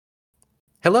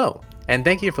Hello, and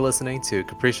thank you for listening to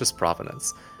Capricious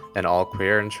Provenance, an all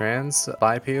queer and trans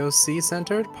BIPOC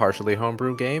centered, partially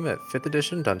homebrew game at 5th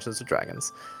edition Dungeons &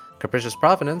 Dragons. Capricious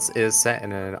Provenance is set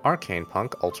in an arcane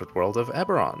punk altered world of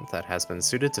Eberron that has been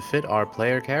suited to fit our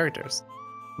player characters.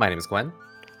 My name is Gwen,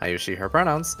 I use she, her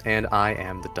pronouns, and I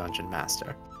am the Dungeon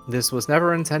Master. This was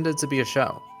never intended to be a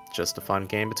show, just a fun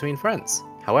game between friends.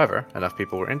 However, enough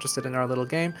people were interested in our little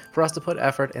game for us to put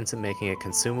effort into making it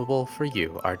consumable for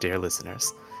you, our dear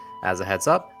listeners. As a heads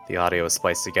up, the audio is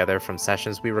spliced together from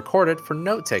sessions we recorded for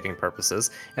note-taking purposes,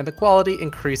 and the quality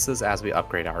increases as we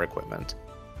upgrade our equipment.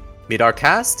 Meet our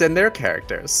cast and their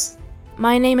characters.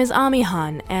 My name is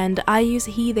Amihan, and I use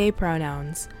he/they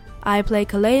pronouns. I play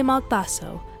Kalei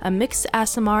Maltaso, a mixed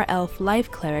Aasimar elf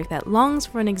life cleric that longs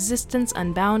for an existence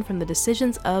unbound from the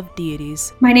decisions of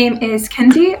deities. My name is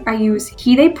Kenzie. I use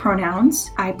he/they pronouns.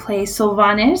 I play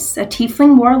Sylvanas, a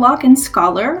tiefling warlock and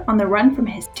scholar on the run from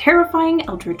his terrifying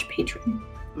eldritch patron.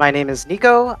 My name is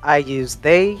Nico. I use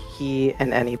they, he,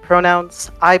 and any pronouns.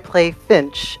 I play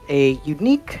Finch, a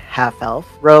unique half-elf,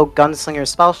 rogue gunslinger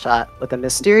spellshot with a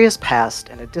mysterious past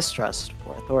and a distrust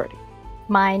for authority.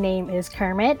 My name is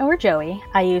Kermit, or Joey.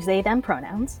 I use they, them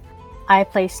pronouns. I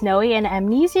play Snowy, an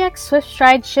amnesiac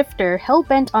swift-stride shifter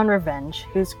hell-bent on revenge,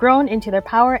 who's grown into their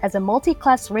power as a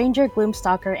multi-class ranger,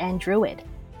 gloomstalker, and druid.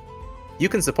 You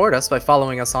can support us by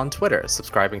following us on Twitter,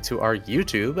 subscribing to our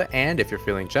YouTube, and if you're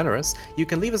feeling generous, you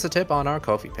can leave us a tip on our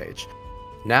Ko-fi page.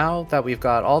 Now that we've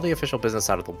got all the official business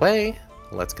out of the way,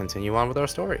 let's continue on with our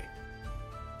story.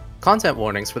 Content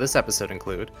warnings for this episode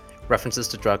include references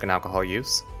to drug and alcohol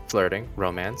use, flirting,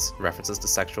 romance, references to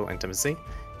sexual intimacy,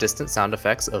 distant sound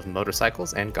effects of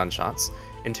motorcycles and gunshots,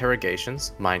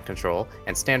 interrogations, mind control,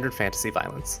 and standard fantasy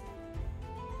violence.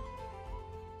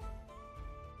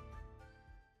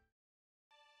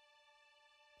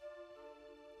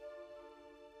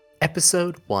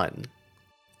 Episode 1.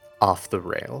 Off the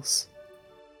Rails.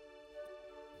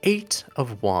 8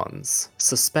 of Wands,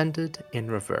 suspended in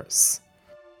reverse.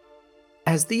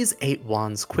 As these 8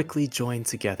 wands quickly join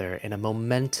together in a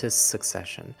momentous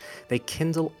succession, they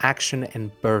kindle action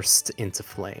and burst into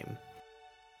flame.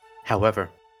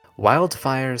 However,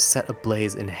 wildfires set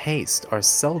ablaze in haste are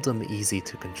seldom easy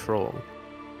to control.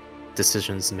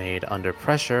 Decisions made under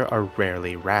pressure are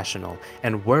rarely rational,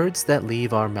 and words that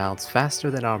leave our mouths faster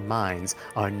than our minds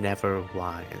are never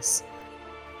wise.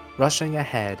 Rushing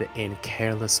ahead in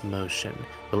careless motion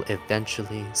will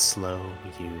eventually slow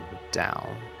you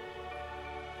down.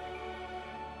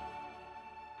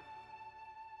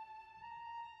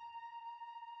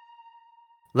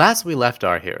 Last we left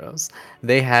our heroes,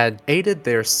 they had aided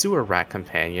their sewer rat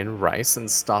companion, Rice, in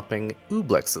stopping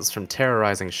Ooblexes from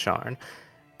terrorizing Sharn.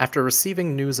 After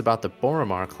receiving news about the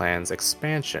Boromar clan's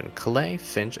expansion, Kalei,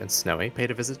 Finch, and Snowy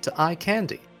paid a visit to Eye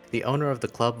Candy, the owner of the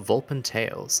club Vulpin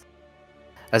Tales.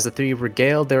 As the three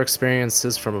regaled their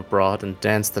experiences from abroad and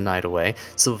danced the night away,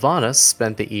 Sylvanas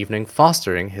spent the evening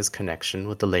fostering his connection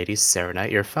with the lady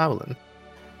Serenite Irfowlin.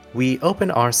 We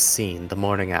open our scene the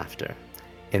morning after,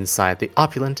 inside the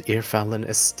opulent Irfowlin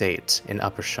estate in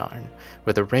Upper Sharn,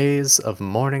 where the rays of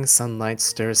morning sunlight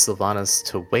stir Sylvanas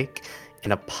to wake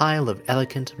in a pile of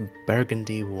elegant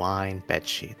burgundy wine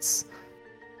bedsheets.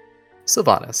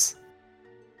 Sylvanas,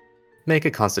 make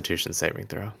a Constitution saving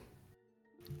throw.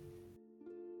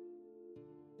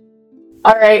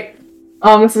 Alright,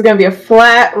 this is gonna be a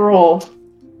flat roll.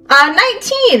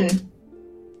 19!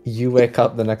 You wake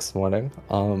up the next morning,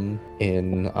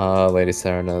 in Lady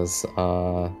Serena's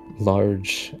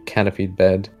large canopied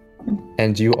bed,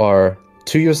 and you are,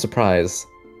 to your surprise,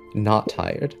 not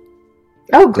tired.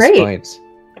 Oh, great! Despite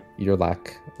your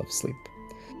lack of sleep.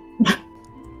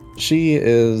 She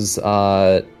is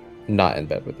not in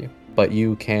bed with you, but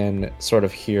you can sort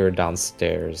of hear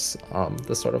downstairs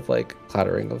the sort of like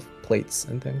clattering of plates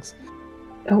and things.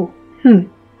 Oh,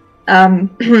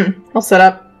 I'll set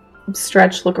up,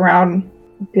 stretch, look around,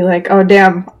 be like, oh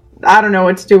damn, I don't know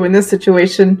what to do in this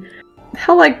situation.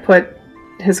 He'll like put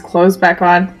his clothes back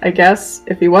on, I guess,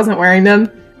 if he wasn't wearing them,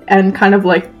 and kind of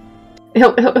like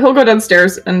he'll go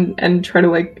downstairs and try to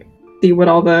like see what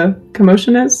all the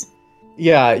commotion is.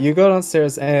 Yeah, you go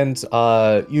downstairs and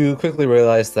you quickly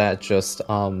realize that just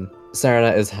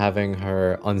Serena is having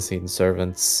her unseen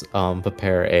servants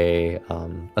prepare a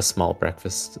small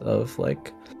breakfast of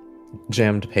like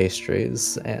jammed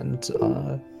pastries and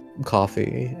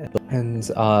coffee,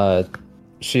 and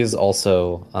she's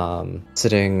also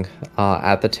sitting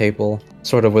at the table,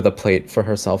 sort of with a plate for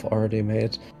herself already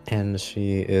made, and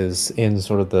she is in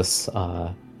sort of this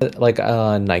like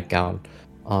a nightgown,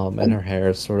 and her hair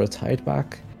is sort of tied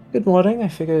back. Good morning. I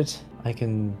figured I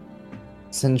can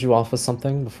send you off with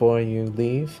something before you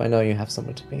leave? I know you have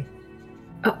somewhere to be.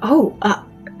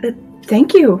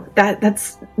 Thank you.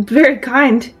 That's very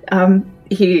kind.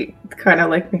 He kind of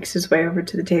like makes his way over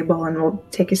to the table and will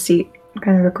take a seat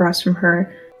kind of across from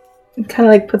her. And kind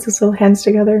of like puts his little hands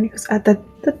together and he goes,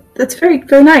 that's very,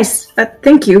 very nice.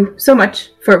 Thank you so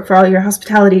much for all your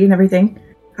hospitality and everything.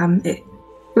 It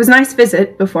was a nice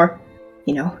visit before,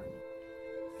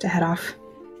 to head off.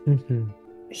 Mm-hmm.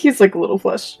 He's like a little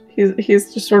flush.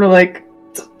 He's just sort of like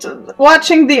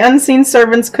watching the unseen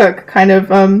servants cook, kind of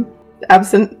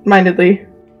absent-mindedly,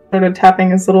 sort of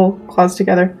tapping his little claws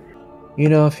together.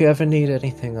 If you ever need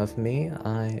anything of me,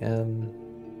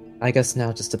 I guess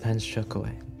now just depends choke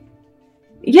away.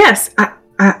 Yes,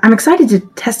 I'm excited to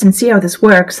test and see how this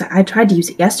works. I tried to use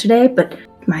it yesterday, but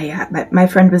my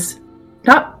friend was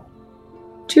not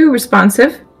too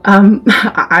responsive.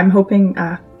 I'm hoping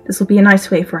this will be a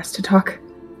nice way for us to talk,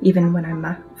 even when I'm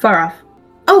far off.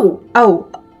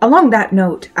 Oh, along that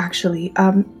note, actually,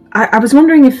 I was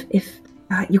wondering if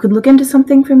you could look into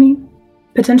something for me,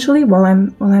 potentially while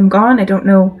I'm gone. I don't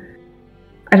know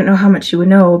how much you would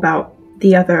know about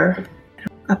the other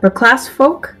upper class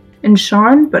folk in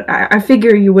Sharn, but I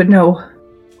figure you would know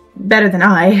better than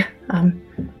I.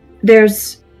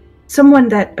 There's someone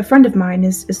that a friend of mine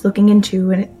is looking into,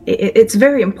 and it's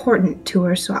very important to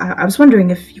her, so I was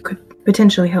wondering if you could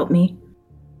potentially help me.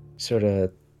 Sort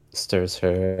of stirs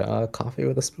her coffee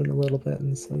with a spoon a little bit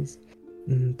and says,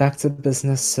 back to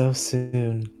business so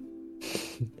soon.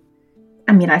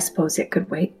 I mean, I suppose it could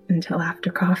wait until after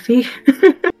coffee.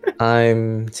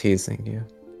 I'm teasing you.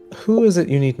 Who is it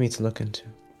you need me to look into?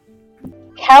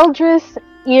 Caldris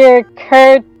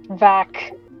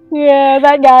Irkurtvak. Yeah,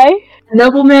 that guy.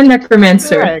 Nobleman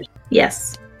Necromancer. Right.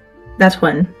 Yes, that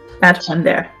one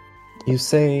there. You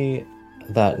say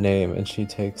that name and she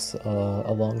takes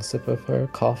a long sip of her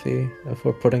coffee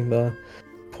before putting the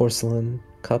porcelain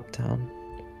cup down.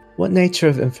 What nature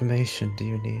of information do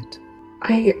you need?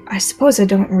 I suppose I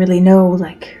don't really know,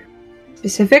 like,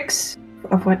 specifics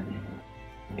of what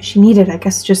she needed. I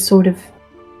guess just sort of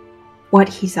what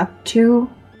he's up to,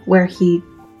 where he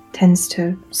tends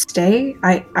to stay.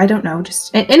 I don't know,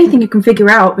 just anything you can figure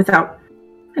out without,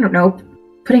 I don't know,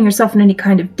 putting yourself in any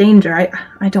kind of danger.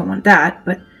 I don't want that,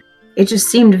 but it just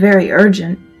seemed very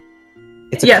urgent.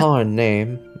 It's a Karn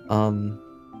name.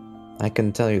 I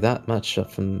can tell you that much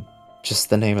from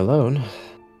just the name alone.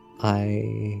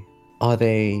 Are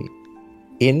they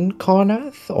in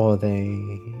Karnath, or are they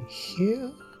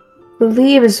here? I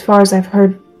believe, as far as I've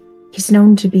heard, he's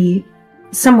known to be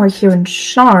somewhere here in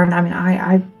Sharn. I mean,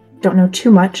 I don't know too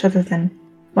much other than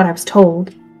what I was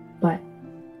told, but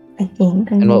I think...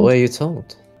 And what were you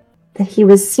told? That he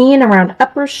was seen around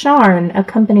Upper Sharn,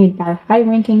 accompanied by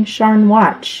high-ranking Sharn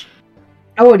Watch.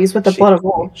 Oh, and he's with the blood of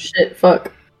wolf. Shit,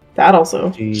 fuck. That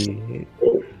also. She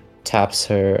taps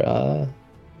her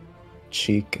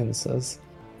cheek and says,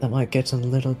 that might get a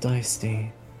little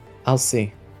dicey. I'll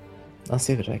see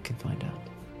what I can find out.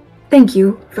 Thank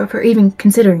you for even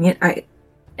considering it.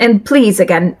 And please,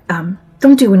 again,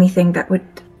 don't do anything that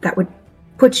would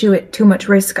put you at too much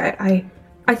risk. I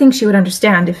think she would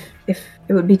understand if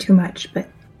it would be too much, but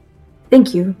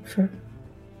thank you for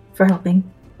helping.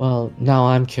 Well, now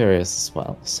I'm curious as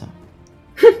well, so.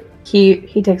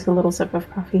 He takes a little sip of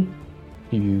coffee.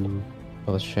 You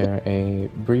both share a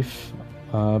brief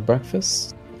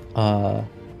breakfast. I'm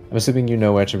assuming you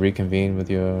know where to reconvene with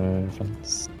your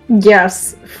friends.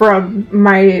 Yes, from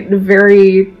my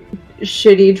very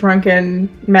shitty drunken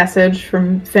message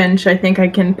from Finch, I think I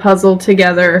can puzzle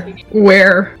together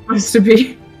where it was to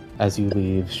be. As you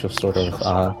leave, she'll sort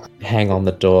of hang on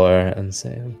the door and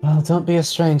say, well, don't be a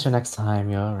stranger next time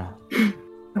you're around.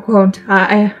 I won't.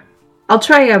 I'll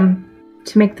try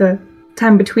to make the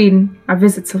time between our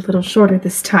visits a little shorter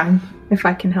this time, if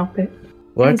I can help it.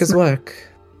 Work is work.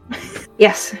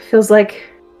 Yes, feels like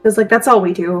that's all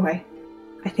we do.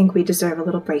 I think we deserve a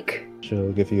little break.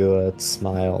 She'll give you a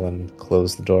smile and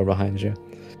close the door behind you.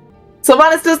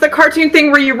 Sylvanas does the cartoon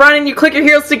thing where you run and you click your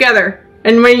heels together,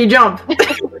 and when you jump.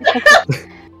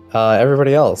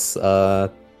 Everybody else,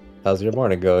 how's your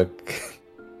morning going?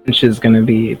 Which is gonna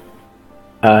be,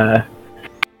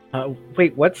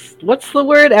 wait, what's the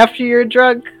word after you're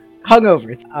drunk?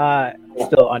 Hungover.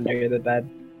 Still under the bed.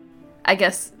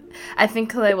 I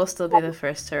think Kalei will still be the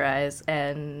first to rise,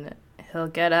 and he'll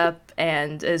get up.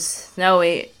 And is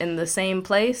Snowy in the same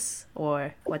place,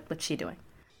 or what's she doing?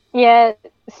 Yeah,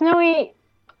 Snowy,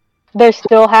 they're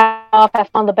still half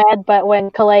on the bed, but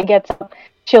when Kalei gets up,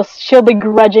 she'll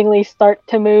begrudgingly start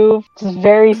to move. It's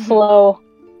very slow.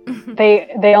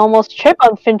 They almost trip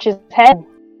on Finch's head.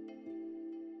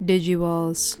 Did you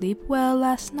all sleep well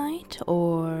last night,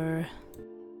 or...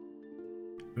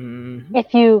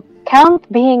 If you count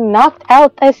being knocked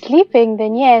out as sleeping,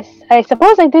 then yes. I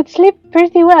suppose I did sleep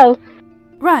pretty well.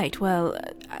 Right, well,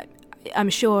 I'm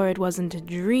sure it wasn't a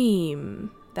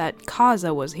dream that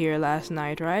Kaza was here last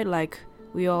night, right? Like,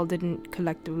 we all didn't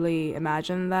collectively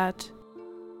imagine that?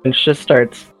 Finch just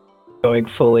starts going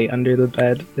fully under the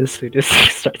bed as soon as he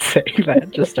starts saying that.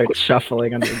 Just starts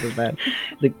shuffling under the bed.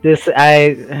 Like this,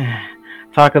 I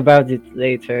talk about it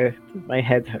later. My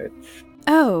head hurts.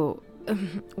 Oh,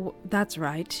 that's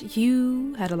right.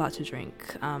 You had a lot to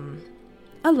drink.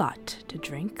 A lot to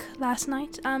drink last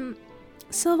night.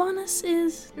 Sylvanas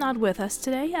is not with us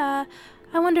today. I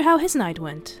wonder how his night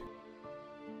went.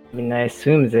 I mean, I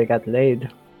assume they got laid.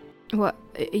 What,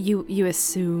 you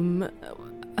assume...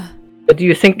 But do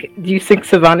you think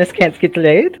Sylvanas can't get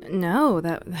laid? No,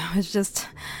 that was just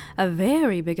a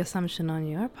very big assumption on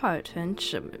your part,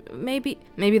 Finch. Maybe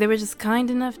they were just kind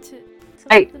enough to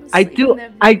let them sleep in their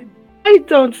bed. I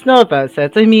don't know about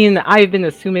that. I mean, I've been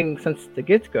assuming since the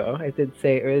get-go. I did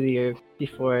say earlier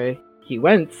before he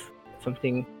went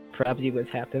something probably would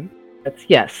happen. But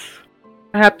yes,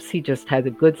 perhaps he just had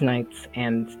a good night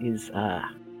and is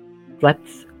slept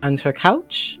on her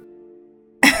couch.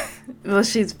 Well,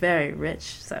 she's very rich,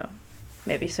 so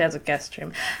maybe she has a guest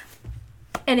room.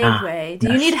 Anyway,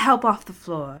 do you need help off the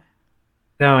floor?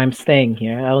 No, I'm staying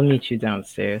here. I'll meet you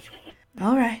downstairs.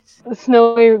 All right.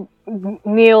 Snowy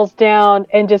kneels down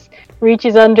and just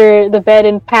reaches under the bed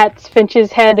and pats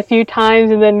Finch's head a few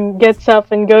times and then gets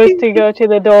up and goes to go to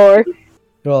the door.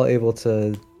 You're all able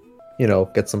to,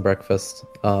 get some breakfast.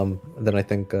 Then I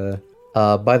think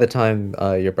by the time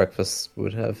your breakfast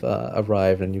would have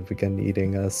arrived and you began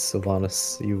eating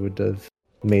Sylvanas, you would have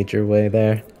made your way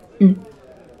there.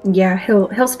 Yeah,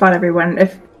 he'll spot everyone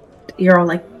if you're all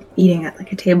like eating at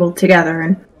like a table together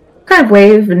and kind of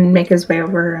wave and make his way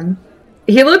over. And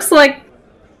he looks like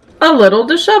a little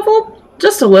disheveled,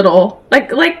 just a little. Like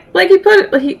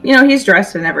he's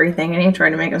dressed and everything, and he's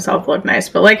trying to make himself look nice,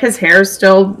 but like his hair's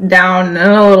still down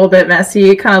and a little bit messy.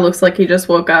 It kind of looks like he just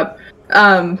woke up.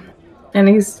 And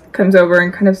he comes over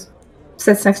and kind of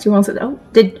sits next to you and says, "Oh,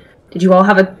 did you all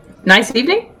have a nice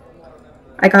evening?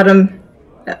 I got him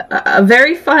a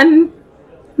very fun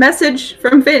message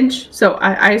from Finch, so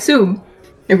I assume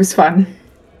it was fun."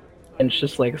 Finch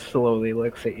just like slowly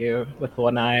looks at you with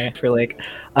one eye for like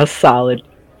a solid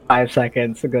 5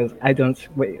 seconds and goes,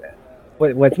 wait,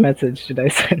 what message did I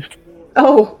send?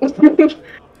 Oh,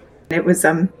 it was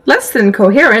less than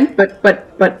coherent,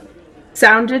 but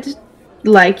sounded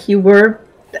like you were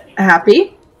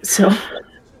happy, so...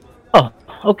 Oh,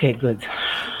 okay, good.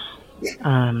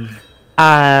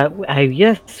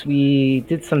 Yes, we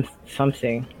did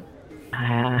something.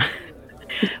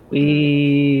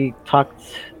 We talked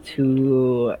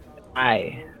to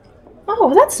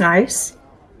Oh, that's nice.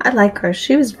 I like her.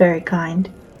 She was very kind.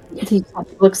 He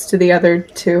looks to the other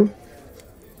two.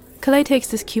 Kalei takes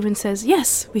this cue and says,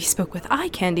 "Yes, we spoke with Eye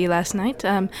Candy last night.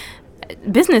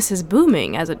 Business is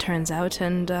booming, as it turns out,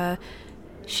 and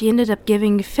she ended up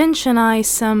giving Finch and I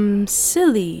some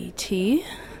silly tea."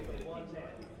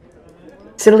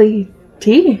 Silly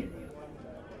tea?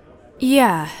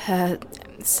 Yeah,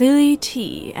 silly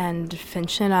tea, and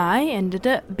Finch and I ended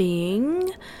up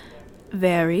being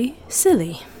very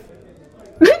silly.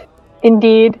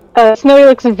 Indeed. Snowy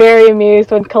looks very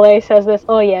amused when Kalei says this.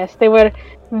 Oh yes, they were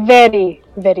very,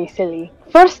 very silly.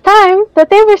 First time that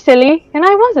they were silly, and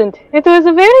I wasn't. It was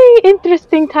a very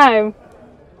interesting time.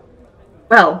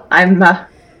 Well, I'm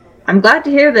glad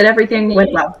to hear that everything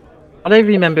went well. All I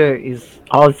remember is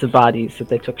all the bodies that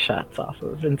they took shots off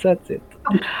of, and that's it.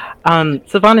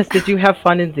 Sylvanas, did you have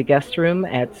fun in the guest room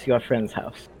at your friend's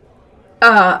house?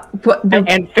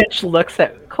 And Finch looks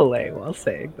at Kalei while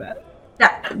saying that.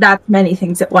 That's many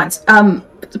things at once.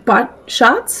 But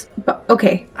shots? But,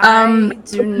 okay. I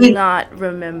do not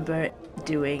remember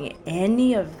doing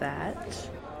any of that.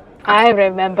 I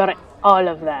remember all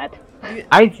of that.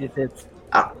 I did it.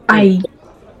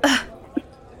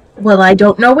 Well, I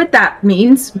don't know what that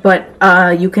means, but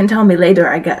you can tell me later.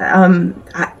 I guess.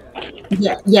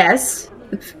 Yes.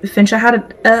 Finch, I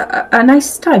had a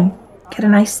nice time. Had a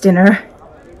nice dinner.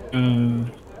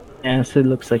 Yeah, so it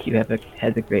looks like you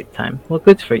had a great time. Well,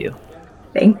 good for you.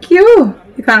 Thank you.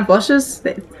 He kind of blushes.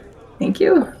 Thank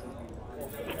you.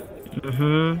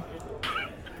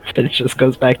 Finch just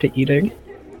goes back to eating.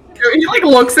 He like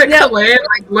looks at Kalei and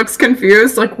like looks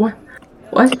confused, like what?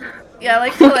 Yeah,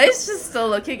 like Kalei's just still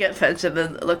looking at Finch and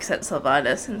then looks at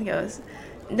Sylvanas and goes,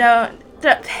 "No,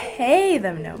 pay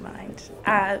them no mind.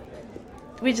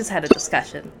 We just had a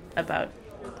discussion about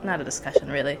not a discussion,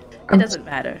 really. It doesn't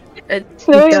matter.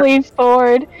 Snowy leans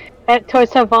forward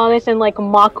towards Sylvanas and like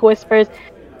mock whispers,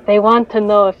 "They want to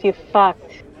know if you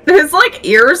fucked." His like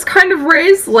ears kind of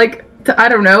raise, like I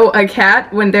don't know, a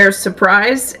cat when they're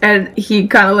surprised, and he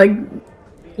kind of like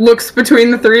looks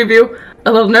between the three of you,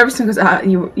 a little nervous, and goes,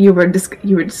 "You were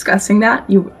discussing that?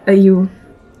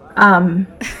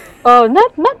 Oh,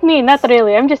 not me, not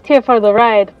really. I'm just here for the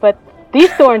ride. But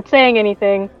these two aren't saying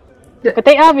anything. But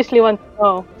they obviously want to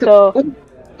know. So,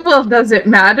 well, does it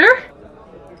matter?"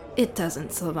 It doesn't,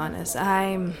 Sylvanas.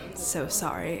 I'm so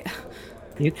sorry.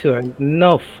 You two are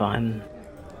no fun.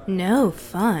 No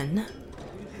fun?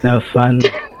 No fun.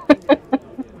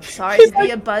 Sorry to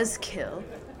be a buzzkill.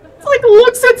 Like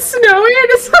looks at Snowy and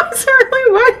his eyes are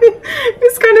really wide.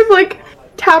 He's kind of like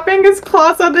tapping his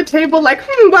claws on the table, like,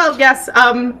 well, yes,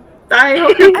 I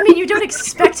hope you... I mean, you don't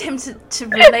expect him to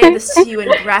relay this to you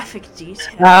in graphic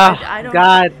detail. I don't...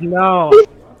 God, no.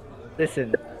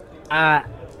 Listen,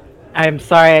 I'm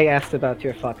sorry I asked about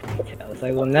your fucking details.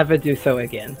 I will never do so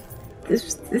again.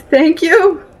 Thank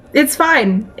you. It's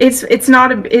fine. It's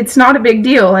not a big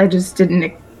deal. I just didn't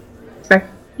expect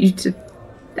you to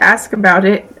ask about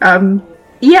it.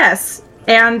 Yes,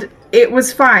 and it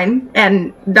was fine,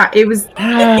 and it was.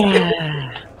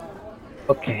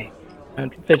 Okay.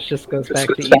 And Fitch just goes back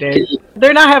to eating.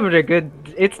 They're not having a good.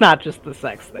 It's not just the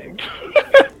sex thing.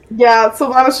 Yeah,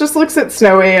 Sylvanas just looks at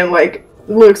Snowy and like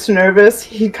looks nervous.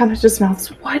 He kind of just mouths,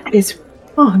 "What is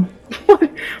wrong?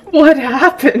 What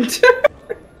happened?"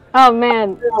 oh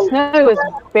man, Snowy was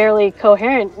barely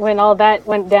coherent when all that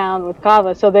went down with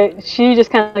Kava. So she just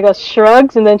kind of goes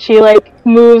shrugs, and then she like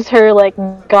moves her like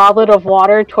goblet of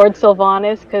water towards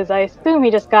Sylvanas, because I assume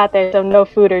he just got there, so no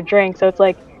food or drink. So it's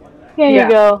like, here you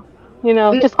go. You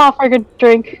know, just offer a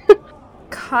drink.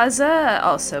 Kaza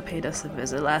also paid us a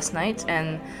visit last night,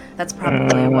 and that's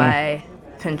probably why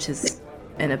Finch is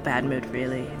in a bad mood,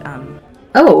 really.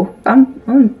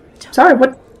 Sorry,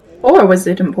 what for? Was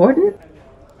it important?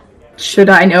 Should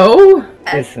I know?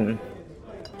 Listen.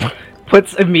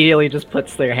 Immediately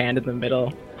puts their hand in the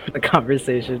middle of the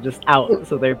conversation, just out,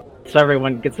 so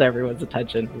everyone gets everyone's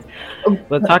attention.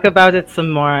 We'll talk about it some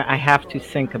more. I have to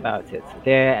think about it.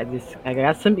 I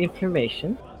got some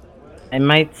information.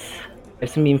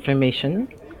 There's some information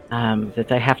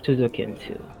that I have to look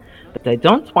into. But I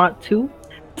don't want to.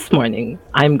 This morning,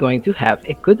 I'm going to have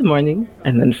a good morning,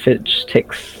 and then Fitch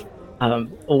takes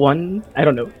one, I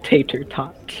don't know, tater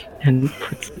tot, and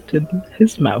puts it in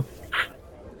his mouth.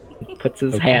 He puts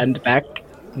his hand back,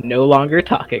 no longer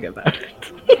talking about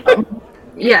it.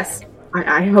 Yes,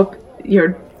 I hope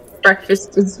your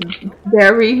breakfast is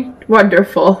very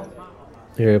wonderful.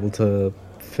 You're able to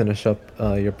finish up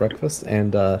your breakfast,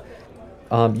 and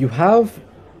you have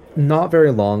not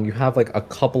very long. You have like a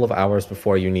couple of hours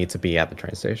before you need to be at the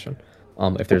train station.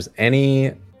 If there's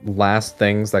any last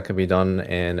things that can be done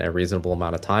in a reasonable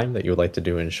amount of time that you would like to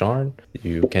do in Sharn,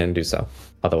 you can do so.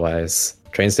 Otherwise,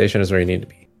 train station is where you need to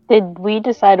be. Did we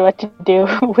decide what to do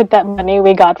with that money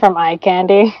we got from eye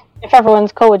candy? If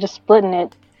everyone's cool with just splitting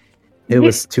it. It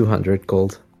was 200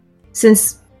 gold.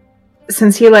 Since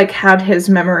he like had his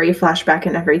memory flashback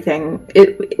and everything,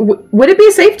 would it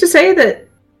be safe to say that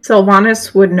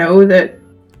Sylvanas would know that,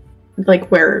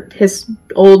 like, where his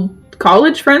old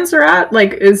college friends are at?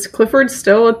 Like, is Clifford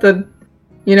still at the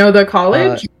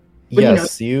college?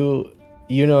 Yes, you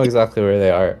know exactly where they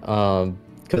are.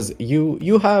 Because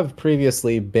you have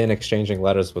previously been exchanging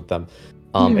letters with them.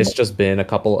 It's just been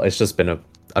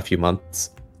a few months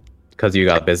because you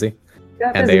got busy,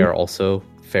 and they are also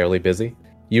fairly busy.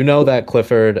 You know that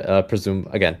Clifford,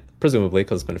 presumably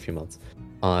because it's been a few months,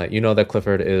 you know that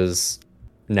Clifford is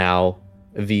now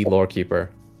the lore keeper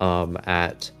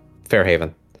at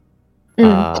Fairhaven.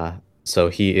 So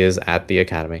he is at the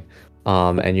academy,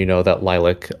 and you know that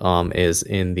Lilac is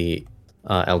in the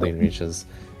Eldian Reaches.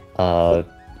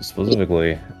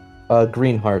 Specifically,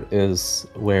 Greenheart is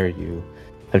where you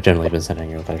have generally been sending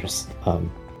your letters.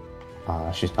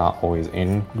 She's not always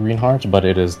in Greenheart, but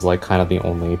it is like kind of the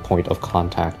only point of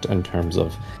contact in terms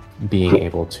of being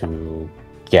able to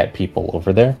get people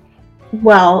over there.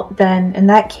 Well, then, in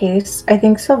that case, I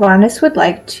think Sylvanas would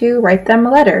like to write them a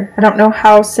letter. I don't know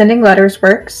how sending letters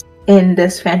works in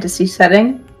this fantasy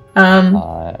setting.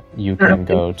 You can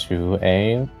go to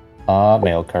a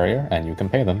mail courier, and you can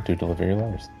pay them to deliver your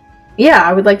letters. Yeah,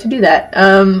 I would like to do that.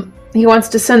 He wants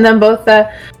to send them both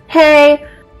hey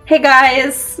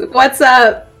guys, what's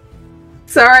up?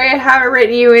 Sorry I haven't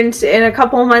written you in a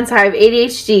couple of months. I have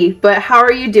ADHD, but how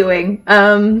are you doing?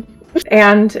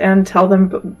 And tell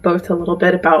them both a little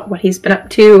bit about what he's been up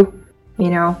to.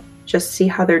 Just see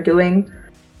how they're doing.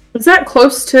 Is that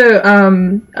close to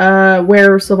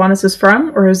where Sylvanas is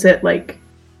from, or is it like?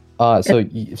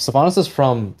 Sylvanas is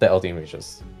from the Eldian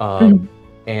Reaches,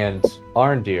 and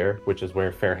Arndir, which is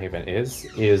where Fairhaven is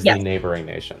Yes. the neighboring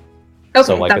nation. Okay,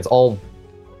 So like it's all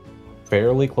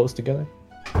fairly close together.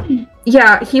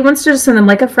 yeah, he wants to just send them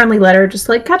like a friendly letter, just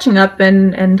like catching up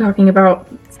and talking about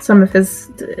some of his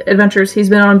adventures he's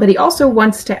been on. But he also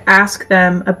wants to ask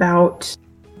them about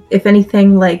if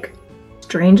anything like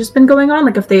strange has been going on,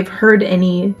 like if they've heard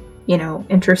any,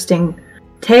 interesting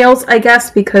tales, I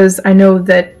guess, because I know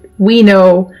that we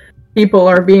know people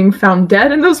are being found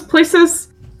dead in those places.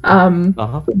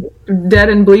 Dead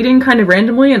and bleeding kind of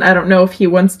randomly, and I don't know if he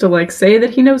wants to like say that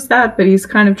he knows that, but he's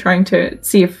kind of trying to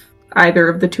see if either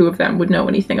of the two of them would know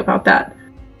anything about that.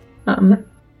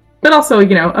 But also,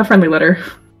 a friendly letter.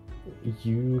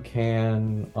 You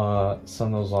can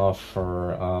send those off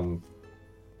for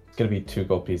it's gonna be 2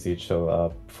 gold pieces each,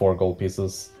 so 4 gold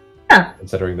pieces. Yeah.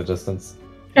 Considering the distance.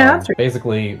 Yeah, that's right.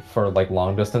 Basically, for like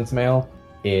long distance mail,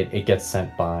 it gets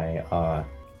sent by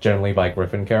generally by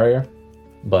Griffin carrier,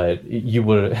 but you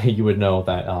would know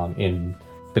that in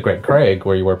the Great Craig,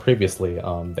 where you were previously,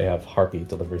 they have harpy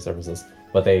delivery services,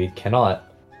 but they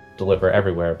cannot deliver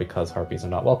everywhere because harpies are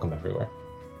not welcome everywhere.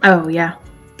 Oh yeah.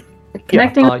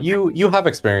 Connecting. You have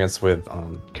experience with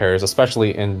carriers,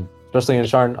 especially in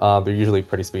Sharn. They're usually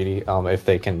pretty speedy.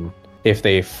 If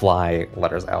they fly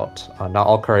letters out. Not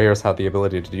all couriers have the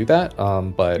ability to do that,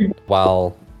 but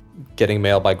while getting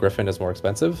mail by Griffin is more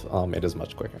expensive, it is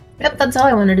much quicker. Yep, that's all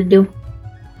I wanted to do.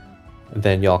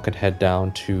 Then y'all can head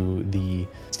down to the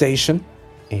station,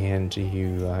 and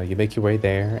you make your way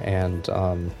there, and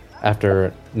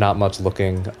after not much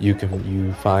looking,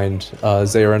 you find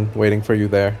Zarin waiting for you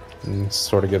there, and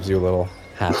sort of gives you a little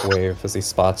half wave as he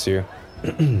spots you.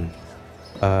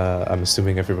 I'm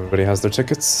assuming everybody has their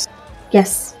tickets.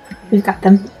 Yes, we've got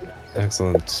them.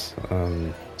 Excellent.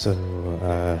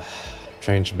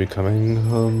 Train should be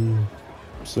coming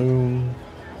soon.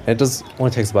 It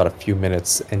only takes about a few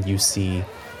minutes, and you see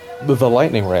the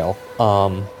lightning rail,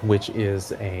 which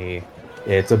is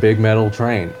it's a big metal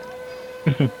train.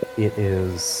 It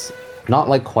is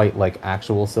not quite like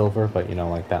actual silver, but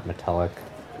like that metallic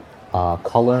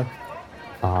color.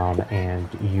 And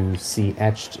you see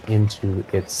etched into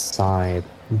its side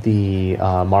the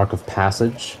mark of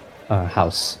passage,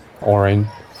 House Orin.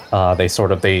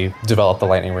 They developed the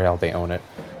lightning rail, they own it,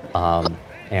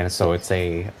 and so it's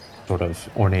a sort of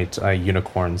ornate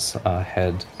unicorn's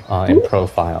head in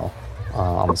profile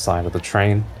on the side of the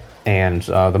train. And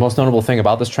the most notable thing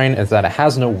about this train is that it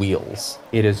has no wheels.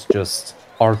 It is just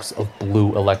arcs of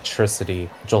blue electricity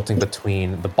jolting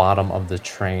between the bottom of the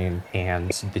train and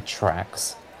the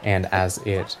tracks. And as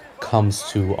it comes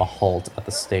to a halt at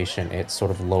the station, it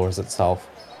sort of lowers itself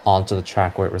onto the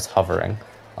track where it was hovering.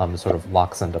 Sort of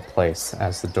locks into place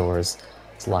as the doors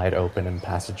slide open and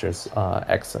passengers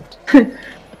exit.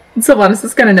 Sylvanas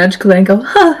is gonna nudge Kalei and go,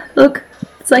 look,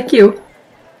 it's like you.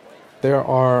 There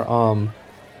are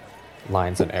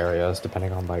lines and areas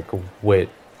depending on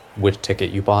which ticket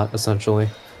you bought, essentially.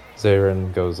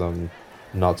 Zarin goes,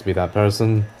 not to be that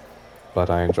person,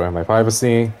 but I enjoy my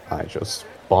privacy. I just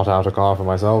bought out a car for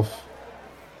myself.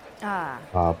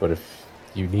 But if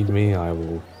you need me, I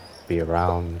will be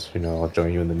around. I'll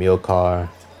join you in the meal car.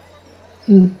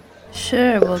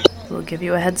 Sure, we'll give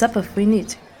you a heads up if we need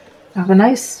to. Have a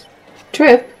nice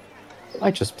trip.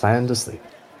 I just plan to sleep.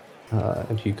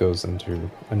 And he goes into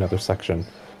another section.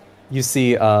 You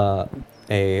see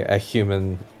a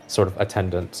human sort of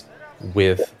attendant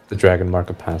with the dragon mark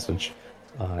of passage,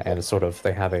 and it's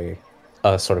they have a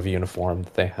sort of uniform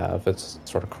that they have. It's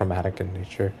sort of chromatic in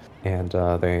nature, and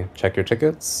they check your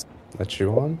tickets, let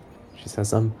you on. She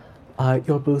says,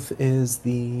 your booth is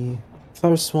the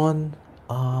first one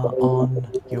on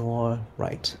your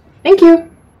right. Thank you.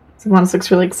 Sylvanas looks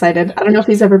really excited. I don't know if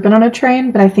he's ever been on a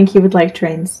train, but I think he would like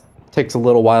trains. Takes a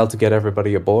little while to get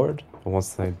everybody aboard, but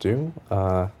once they do,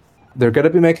 they're going to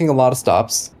be making a lot of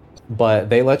stops, but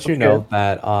they let you know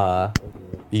that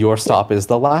your stop is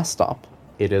the last stop.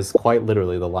 It is quite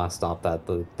literally the last stop that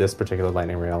this particular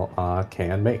lightning rail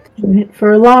can make.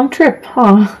 For a long trip,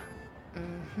 huh?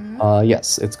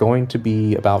 Yes, it's going to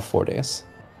be about 4 days.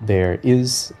 There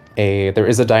is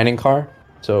a dining car,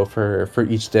 so for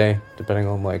each day, depending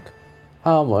on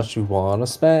how much you want to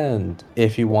spend.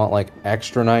 If you want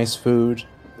extra nice food,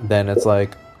 then it's a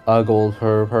gold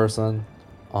per person.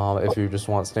 If you just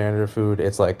want standard food,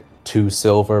 it's 2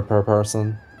 silver per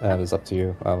person. That is up to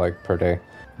you, per day.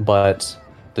 But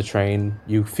the train,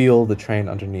 you feel the train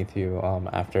underneath you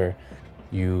after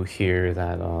you hear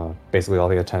that basically all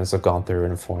the attendants have gone through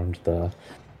and informed the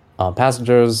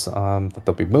passengers that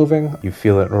they'll be moving. You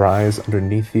feel it rise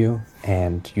underneath you,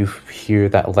 and you hear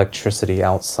that electricity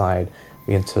outside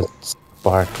begin to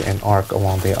spark and arc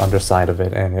along the underside of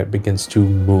it, and it begins to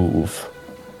move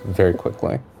very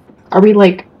quickly. Are we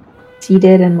like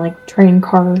seated in like train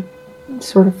car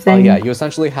sort of thing? Yeah, you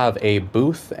essentially have a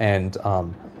booth, and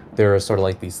there are sort of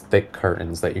like these thick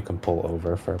curtains that you can pull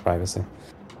over for privacy.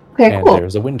 Okay, And cool.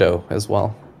 there's a window as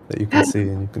well that you can see,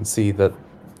 and you can see that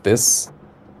it's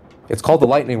called the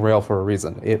lightning rail for a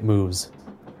reason. It moves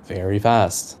very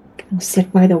fast. I'll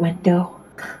sit by the window.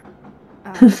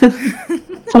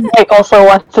 Mike also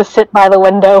wants to sit by the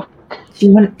window. Do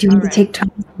you want to Alright. take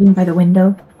time sitting by the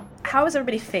window? How is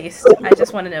everybody faced? I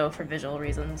just want to know for visual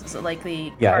reasons. Is it like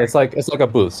the Yeah, car- it's like a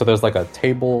booth. So there's like a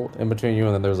table in between you,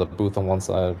 and then there's a booth on one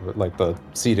side, with like the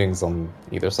seatings on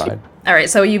either side. All right,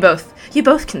 so you both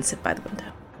can sit by the window.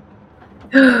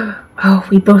 Oh,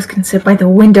 we both can sit by the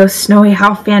window, Snowy.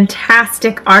 How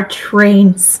fantastic are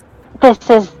trains! This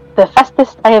is the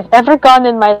fastest I have ever gone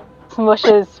in my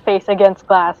Smush's face against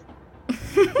glass.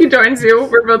 He joins you.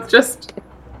 We're both just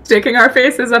sticking our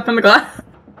faces up in the glass.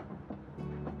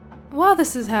 While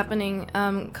this is happening,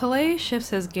 Calais shifts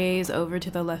his gaze over to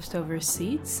the leftover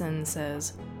seats and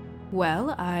says,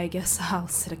 "Well, I guess I'll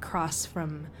sit across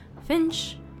from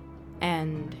Finch."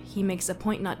 And he makes a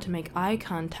point not to make eye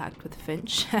contact with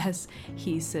Finch as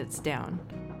he sits down.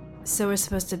 "So we're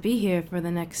supposed to be here for the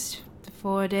next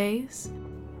 4 days?"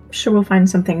 Sure, we'll find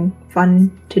something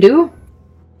fun to do.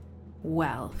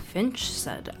 Well, Finch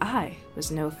said I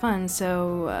was no fun,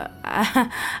 so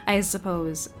I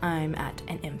suppose I'm at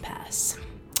an impasse.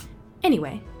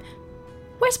 Anyway,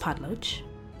 where's Podloach?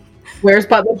 Where's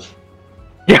Butler?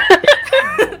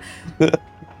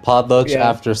 Podloach, Yeah.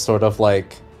 after sort of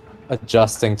like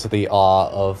adjusting to the awe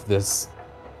of this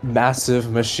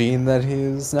massive machine that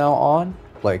he's now on,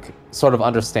 like sort of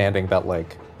understanding that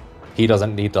like he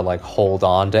doesn't need to like hold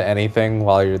on to anything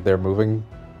while they're moving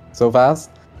so fast,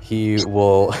 he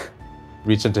will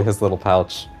reach into his little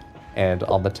pouch and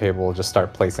on the table just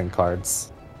start placing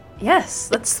cards. Yes,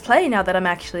 let's play now that I'm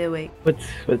actually awake.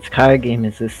 What's card game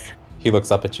is this? He looks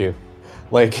up at you.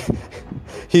 Like,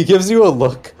 he gives you a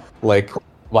look like,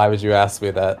 why would you ask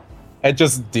me that? And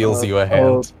just deals you a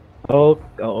hand. Oh,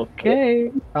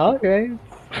 okay. Alright.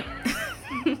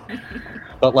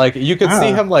 But, like, you can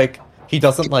see Ah. him, like, he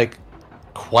doesn't, like,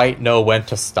 quite know when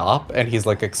to stop, and he's,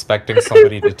 like, expecting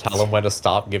somebody to tell him when to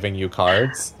stop giving you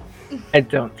cards. I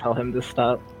don't tell him to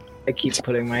stop. I keep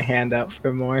putting my hand out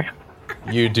for more.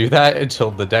 You do that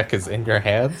until the deck is in your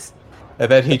hands, and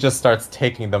then he just starts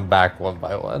taking them back one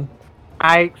by one.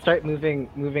 I start moving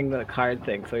the card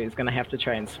thing, so he's gonna have to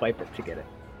try and swipe it to get it.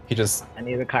 He just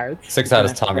Any of the cards. sticks He's out gonna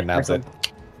his have to tongue and nabs it.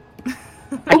 protect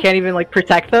them. I can't even like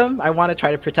protect them. I want to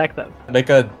try to protect them. Make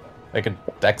a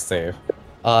deck save.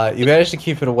 You manage to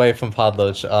keep it away from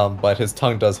Podloach, but his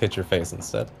tongue does hit your face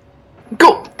instead.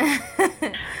 Go!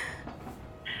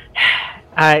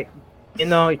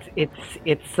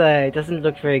 It doesn't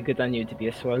look very good on you to be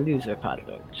a sore loser,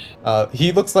 Podloach.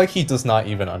 He looks like he does not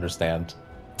even understand,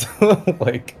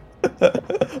 like,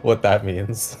 what that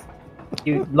means.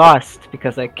 You lost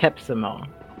because I kept them all.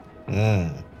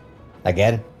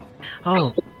 Again?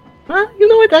 Oh. You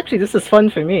know what? Actually, this is fun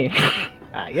for me.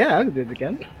 Yeah, I'll do it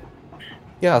again.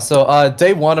 Yeah, so,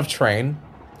 day one of train.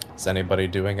 Is anybody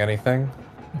doing anything?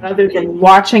 Other than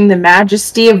watching the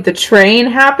majesty of the train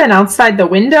happen outside the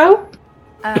window?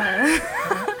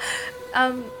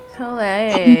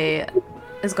 Calais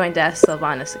is going to ask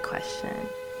Sylvanas a question.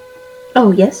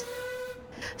 Oh, yes?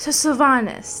 So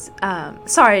Sylvanas,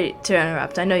 sorry to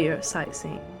interrupt. I know you're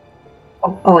sightseeing.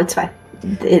 Oh, it's fine.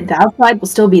 The outside will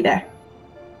still be there.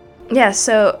 Yeah,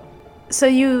 so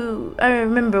you, I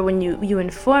remember when you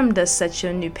informed us that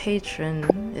your new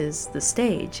patron is the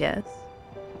stage, yes?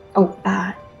 Oh,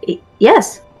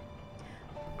 yes.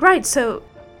 Right, so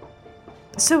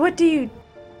what do you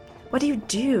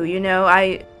do? You know,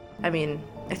 I mean,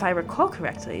 if I recall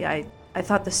correctly, I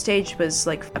thought the stage was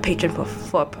like a patron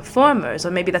for performers,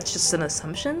 or maybe that's just an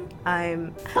assumption. I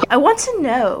want to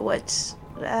know what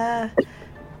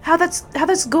how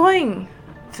that's going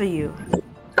for you.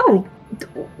 Oh,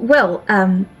 well,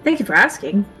 thank you for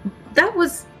asking. That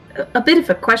was a bit of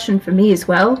a question for me as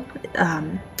well.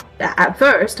 At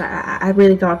first, I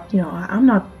really thought, I'm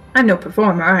no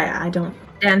performer. I don't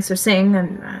dance or sing,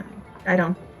 and I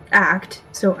don't act.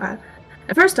 So at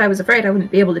first, I was afraid I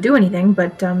wouldn't be able to do anything.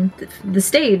 But the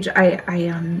stage,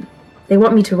 they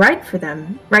want me to write for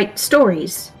them, write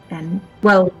stories, and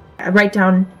I write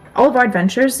down all of our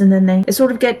adventures, and then they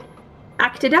sort of get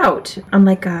acted out on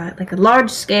like a large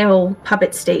scale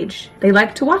puppet stage. They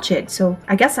like to watch it, so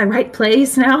I guess I write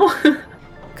plays now.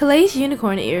 Kalei's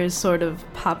unicorn ears sort of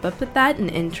pop up at that in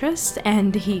interest,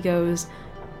 and he goes,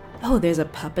 "Oh, there's a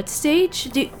puppet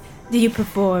stage? Do you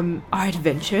perform our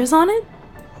adventures on it?"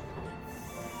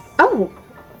 Oh,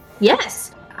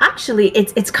 yes. Actually,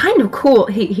 it's kind of cool.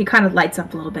 He kind of lights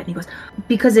up a little bit and he goes,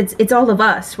 because it's all of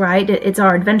us, right? It's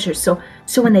our adventures.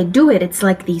 So when they do it, it's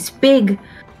like these big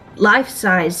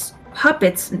life-size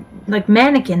puppets, like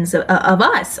mannequins of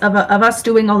us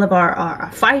doing all of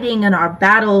our fighting and our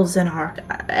battles and our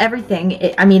everything.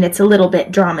 It's a little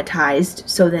bit dramatized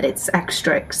so that it's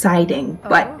extra exciting,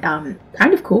 but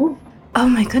kind of cool. Oh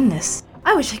my goodness.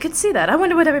 I wish I could see that. I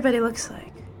wonder what everybody looks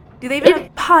like. Do they even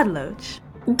have Podloach?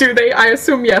 Do they? I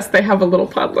assume yes, they have a little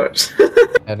Podloach.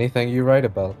 Anything you write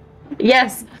about.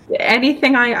 Yes,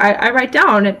 anything I write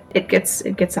down, it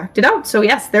gets acted out. So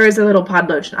yes, there is a little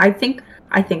Podloach. I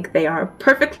think they are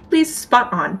perfectly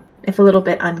spot on, if a little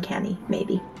bit uncanny,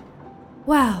 maybe.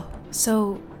 Wow,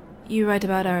 so you write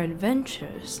about our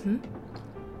adventures, hmm?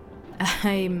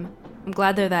 I'm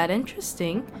glad they're that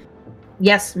interesting.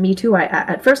 Yes, me too.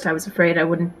 At first I was afraid I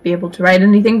wouldn't be able to write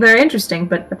anything very interesting,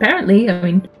 but apparently,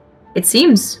 it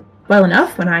seems well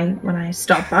enough when I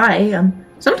stop by.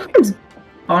 Sometimes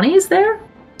Bonnie is there,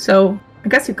 so I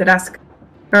guess you could ask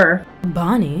her.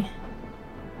 Bonnie?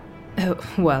 Oh,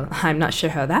 well, I'm not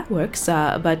sure how that works,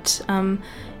 but in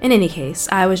any case,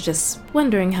 I was just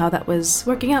wondering how that was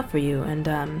working out for you, and,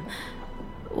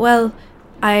 well,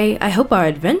 I hope our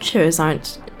adventures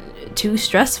aren't too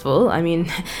stressful.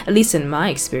 At least in my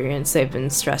experience, they've been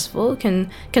stressful.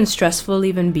 Can stressful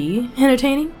even be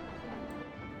entertaining?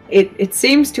 It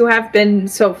seems to have been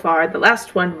so far. The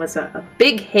last one was a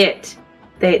big hit.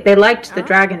 They liked the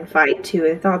dragon fight too.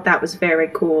 They thought that was very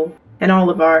cool. And all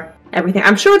of our everything.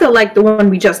 I'm sure they'll like the one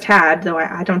we just had, though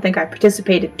I don't think I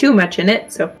participated too much in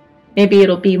it, so maybe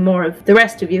it'll be more of the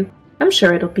rest of you. I'm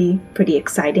sure it'll be pretty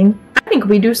exciting. I think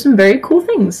we do some very cool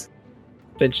things.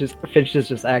 Finches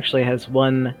just actually has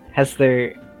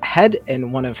their head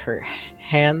in one of her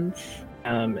hands,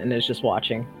 and is just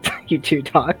watching you two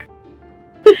talk.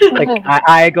 Like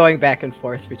I going back and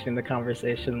forth between the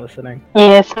conversation, listening.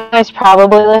 Yes, I was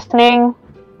probably listening,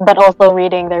 but also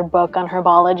reading their book on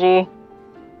herbology.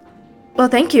 Well,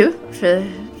 thank you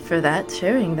for that,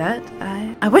 sharing that.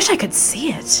 I wish I could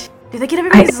see it. Do they get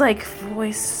everybody's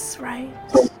voice right?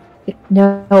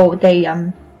 No, they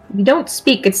we don't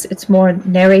speak. It's more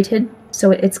narrated,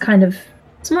 so it's kind of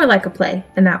it's more like a play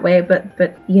in that way. But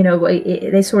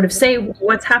they sort of say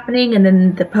what's happening, and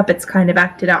then the puppets kind of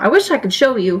act it out. I wish I could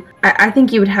show you. I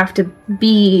think you would have to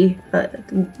be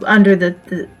under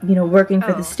the working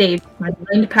for the stage. My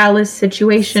Blind Palace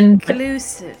situation.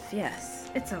 Exclusive, yes.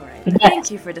 It's alright. Yes. Thank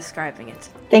you for describing it.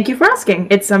 Thank you for asking.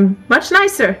 It's much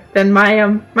nicer than my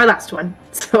last one,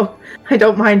 so I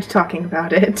don't mind talking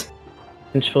about it.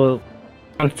 And she'll,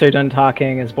 once they're done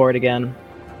talking, is bored again,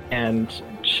 and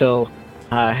she'll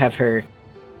have her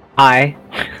eye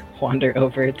wander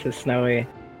over to Snowy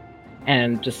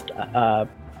and just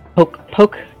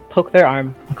poke their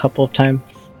arm a couple of times.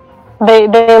 They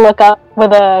look up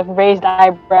with a raised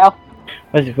eyebrow.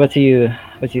 What are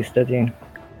you studying?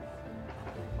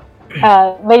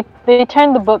 They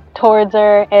turn the book towards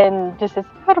her and just says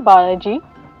herbology.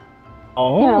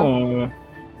 Oh.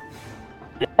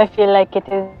 I feel like it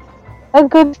is a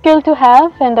good skill to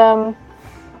have, and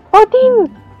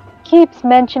 14 keeps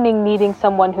mentioning needing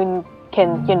someone who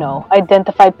can,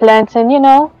 identify plants, and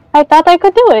I thought I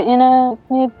could do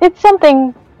it. It's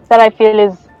something that I feel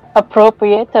is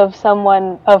appropriate of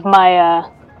someone of my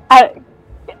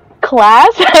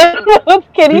class.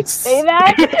 Can you say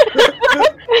that?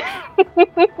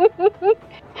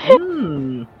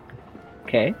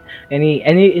 Okay.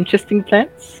 Any interesting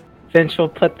plants? Finch will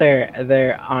put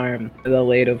their arm, they'll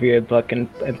lay it over your book and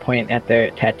point at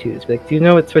their tattoos. Like, do you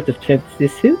know what sort of plants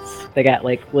this suits? They got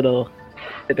they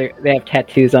have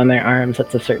tattoos on their arms.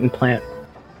 That's a certain plant.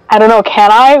 I don't know.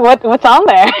 Can I? What's on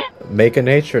there? Make a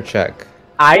nature check.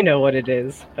 I know what it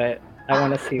is, but I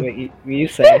want to see what you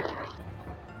say.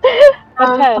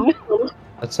 A 10.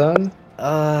 A ton?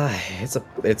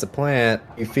 It's a plant.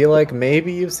 You feel like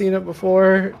maybe you've seen it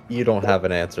before? You don't have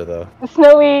an answer, though.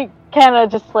 Snowy kind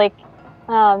of just like,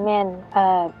 oh man,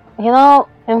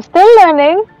 I'm still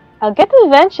learning. I'll get it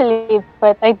eventually,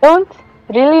 but I don't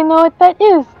really know what that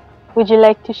is. Would you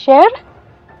like to share?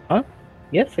 Huh?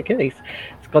 Yes, I can. It's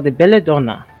called the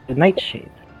Belladonna, the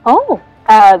nightshade. Oh,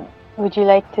 would you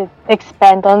like to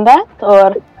expand on that,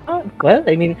 or Well,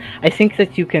 I mean, I think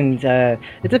that you can.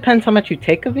 It depends how much you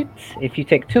take of it. If you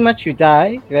take too much, you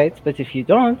die, right? But if you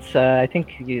don't, I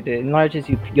think it enlarges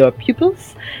your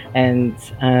pupils, and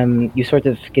you sort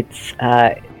of get.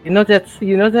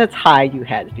 That high you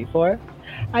had before.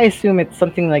 I assume it's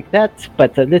something like that,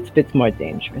 but a little bit more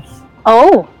dangerous.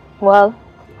 Oh, well,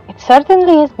 it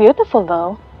certainly is beautiful,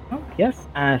 though. Oh, yes.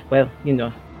 Well,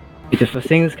 beautiful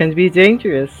things can be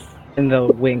dangerous. And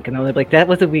they'll wink, and I'll be like, that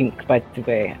was a wink, by the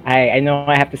way. I know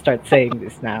I have to start saying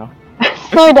this now.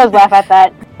 Snowy does laugh at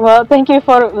that. Well, thank you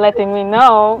for letting me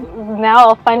know. Now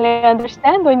I'll finally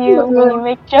understand when you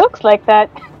make jokes like that.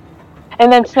 And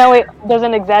then Snowy does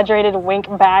an exaggerated wink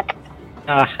back.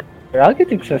 You're all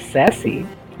getting so sassy.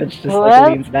 It's just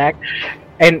leans back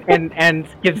and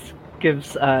gives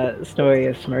Snowy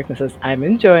a smirk and says, I'm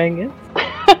enjoying it.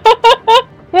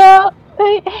 Yeah.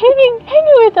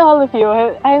 Hanging with all of you,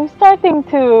 I'm starting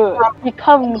to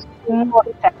become more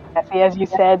sassy, as you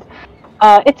said.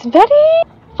 It's very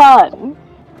fun.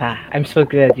 I'm so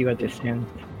glad you understand.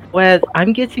 Well,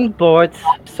 I'm getting bored,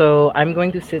 so I'm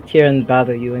going to sit here and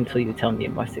bother you until you tell me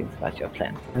more things about your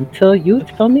plan. Until you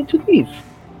tell me to leave.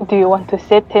 Do you want to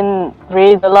sit and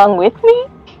read along with me?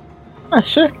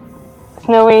 Sure.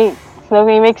 Snowy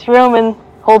makes room and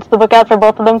holds the book out for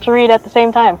both of them to read at the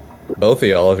same time. Both of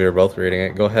y'all, if you're both reading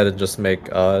it, go ahead and just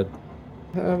make, I'm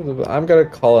gonna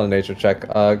call it a nature check.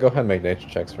 Go ahead and make nature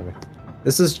checks for me.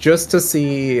 This is just to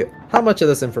see how much of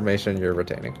this information you're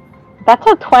retaining. That's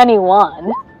a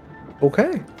 21.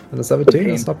 Okay, and a 17,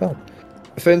 that's not bad.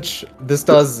 Finch, this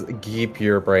does keep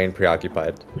your brain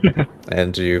preoccupied,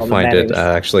 and you find it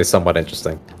actually somewhat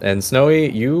interesting. And Snowy,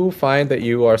 you find that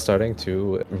you are starting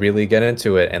to really get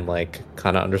into it and like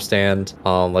kind of understand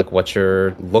like what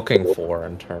you're looking for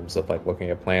in terms of like looking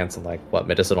at plants and like what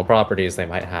medicinal properties they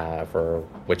might have or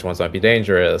which ones might be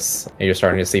dangerous. And you're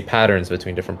starting to see patterns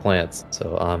between different plants.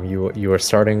 So you are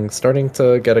starting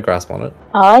to get a grasp on it.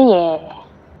 Oh yeah.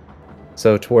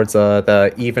 So towards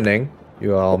the evening,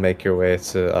 you all make your way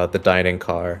to the dining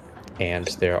car, and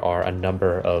there are a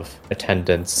number of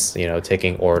attendants,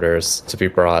 taking orders to be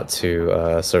brought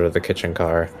to sort of the kitchen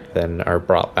car, then are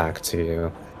brought back to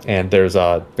you. And there's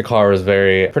the car is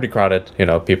pretty crowded.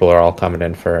 People are all coming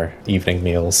in for evening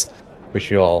meals,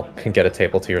 which you all can get a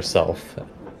table to yourself.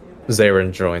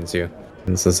 Zarin joins you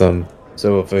and says,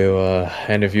 so have you,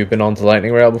 any of you been on the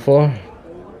lightning rail before?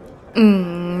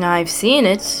 I've seen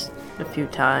it a few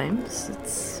times.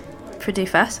 It's pretty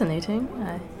fascinating.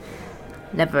 I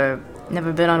never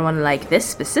been on one like this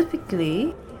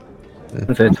specifically.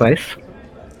 Was it twice?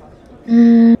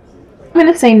 I'm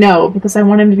gonna say no because I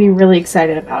want him to be really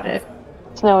excited about it.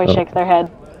 Snowy shakes their head.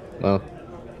 Well,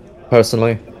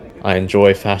 personally, I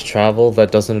enjoy fast travel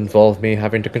that doesn't involve me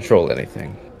having to control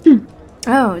anything.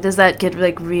 Oh, does that get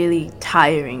like really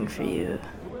tiring for you?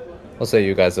 I'll say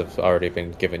you guys have already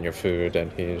been given your food,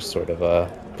 and he just sort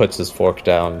of puts his fork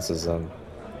down and says,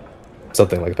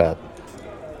 something like that.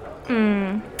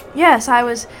 Yes, I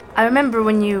remember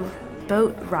when you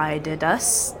boat rided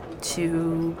us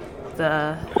to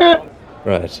the...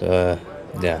 Right,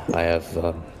 yeah, I have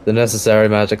the necessary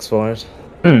magics for it.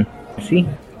 See?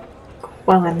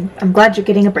 Well, I'm glad you're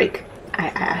getting a break.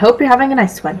 I hope you're having a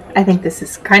nice one. I think this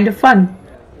is kind of fun.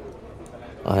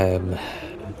 I am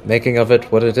making of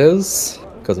it what it is,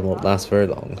 because it won't last very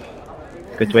long.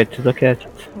 Good way to look at it.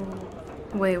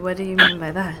 Wait, what do you mean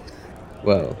by that?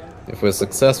 Well, if we're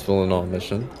successful in our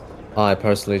mission, I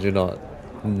personally do not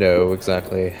know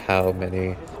exactly how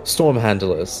many storm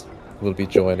handlers will be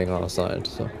joining our side.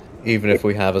 So even if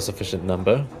we have a sufficient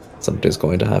number, somebody's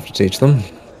going to have to teach them.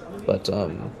 But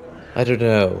I don't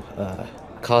know.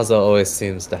 Kaza always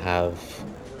seems to have...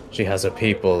 She has her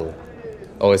people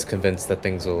always convinced that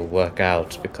things will work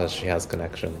out because she has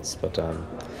connections. But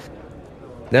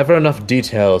never enough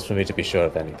details for me to be sure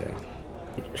of anything.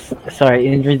 Sorry,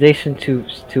 in relation to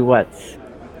what?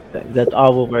 That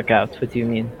all will work out. What do you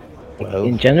mean? Well,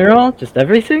 in general, just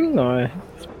everything, or?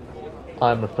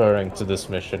 I'm referring to this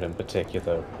mission in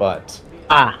particular, but...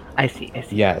 I see.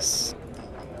 Yes.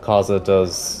 Kaza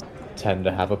does tend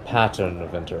to have a pattern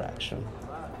of interaction.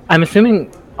 I'm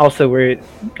assuming also we're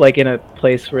like in a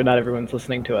place where not everyone's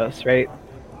listening to us, right?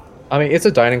 I mean, it's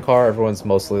a dining car. Everyone's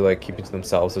mostly like keeping to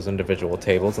themselves. There's individual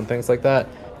tables and things like that.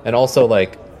 And also,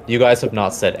 like, you guys have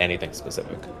not said anything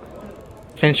specific.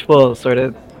 Finch will sort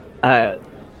of, I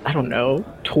don't know,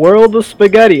 twirl the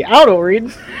spaghetti. I don't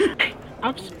read.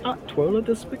 Twirl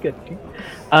the spaghetti.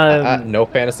 No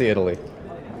Fantasy Italy.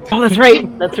 Oh, that's right.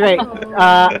 That's right.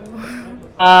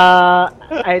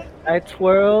 I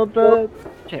twirl the...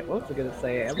 Shit, what was I gonna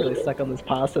say? I'm really stuck on this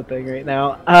pasta thing right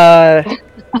now.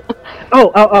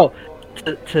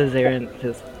 to Zarin,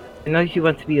 says, I know you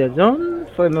want to be alone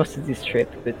for most of this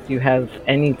trip, but do you have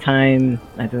any time,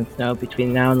 I don't know,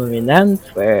 between now and when we land,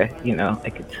 where, I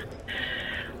could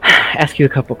ask you a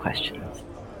couple questions?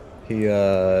 He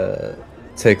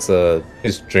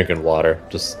he's drinking water,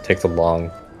 just takes a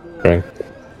long drink.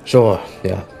 Sure,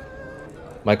 yeah.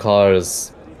 My car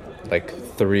is like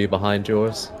 3 behind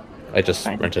yours. I just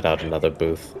rented out another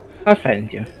booth. I'll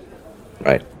find you.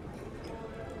 Right.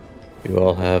 You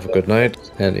all have a good night,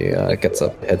 and he gets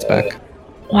up, heads back.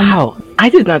 Wow, I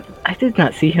did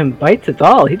not see him bite at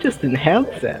all. He just inhaled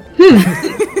that.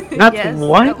 Not Yes,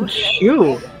 one that was-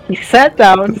 chew. He sat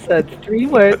down, said 3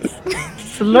 words,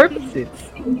 slurped it.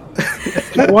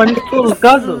 Just one full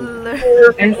guzzle,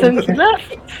 and then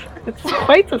left. It's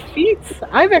quite a feat.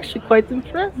 I'm actually quite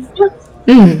impressed.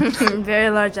 Very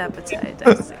large appetite,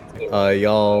 I see.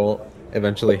 Y'all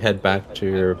eventually head back to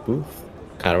your booth,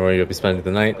 kind of where you'll be spending the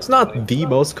night. It's not the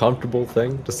most comfortable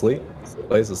thing to sleep,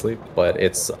 place to sleep, but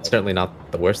it's certainly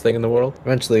not the worst thing in the world.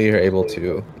 Eventually, you're able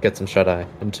to get some shut-eye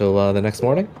until the next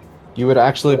morning. You would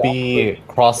actually be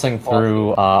crossing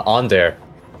through Onder.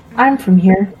 I'm from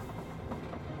here.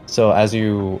 So as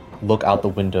you look out the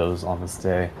windows on this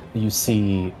day, you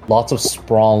see lots of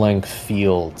sprawling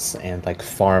fields and like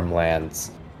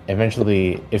farmlands.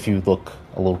 Eventually, if you look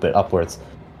a little bit upwards,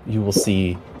 you will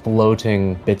see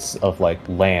floating bits of like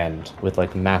land with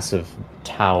like massive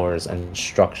towers and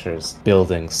structures,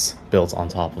 buildings built on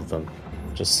top of them,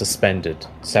 just suspended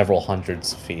several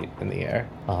hundreds of feet in the air.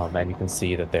 And you can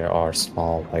see that there are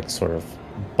small like sort of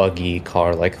buggy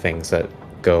car-like things that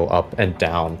go up and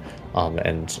down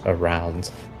and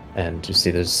around, and you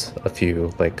see there's a few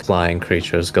like flying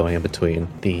creatures going in between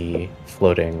the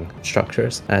floating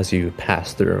structures as you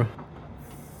pass through.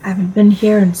 I haven't been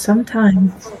here in some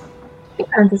time. He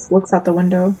kind of just looks out the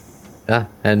window. Yeah,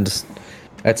 and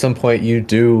at some point you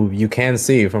can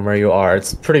see from where you are.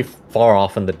 It's pretty far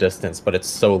off in the distance, but it's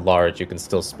so large you can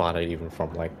still spot it even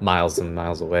from like miles and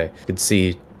miles away. You can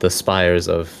see the spires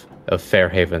of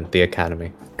Fairhaven, the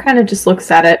academy. Kind of just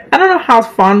looks at it. I don't know how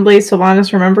fondly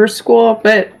Sylvanas remembers school,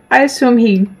 but I assume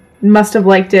he must have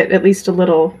liked it at least a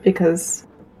little, because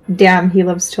damn, he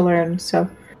loves to learn, so I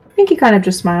think he kind of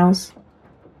just smiles.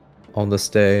 On this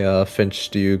day, Finch,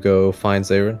 do you go find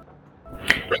Zarin?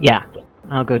 Yeah,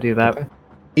 I'll go do that. Okay.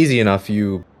 Easy enough.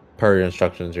 You, per your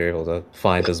instructions, you're able to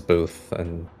find his booth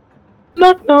and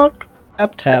Knock knock.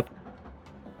 Tap tap.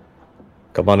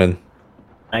 come on in.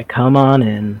 I come on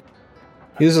in.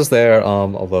 He was just there,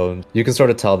 alone. You can sort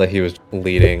of tell that he was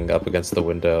leaning up against the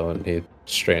window, and he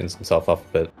straightens himself up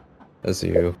a bit as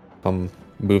you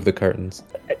move the curtains.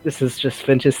 This is just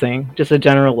Finch's thing. Just a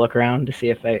general look around to see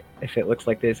if it looks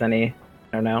like there's any,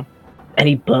 I don't know,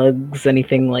 any bugs,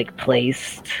 anything like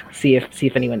placed. See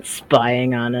if anyone's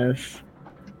spying on us.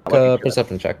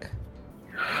 Perception check.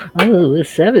 Oh, a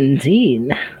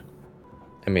 17.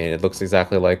 I mean, it looks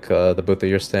exactly like the booth that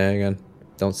you're staying in.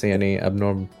 Don't see any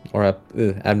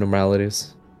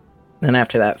abnormalities. Then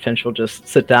after that, Finch will just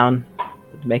sit down,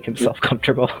 make himself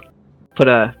comfortable. Put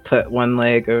one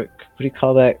leg, or what do you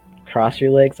call that? Cross your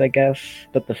legs, I guess,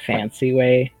 but the fancy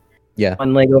way. Yeah.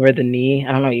 One leg over the knee.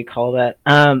 I don't know what you call that.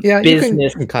 Yeah,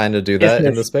 business. you can kind of do that in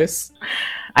business. the space.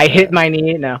 I hit my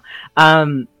knee now.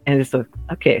 And it's like,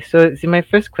 okay, so my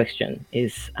first question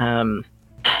is, do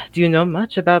you know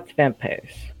much about vampires?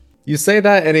 You say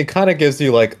that, and he kind of gives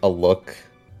you like a look,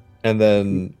 and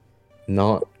then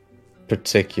not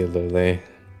particularly.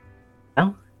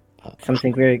 Well,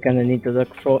 something we're gonna need to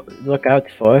look out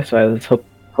for. So I was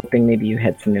hoping maybe you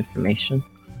had some information.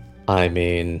 I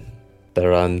mean,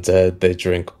 they're undead. They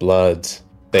drink blood.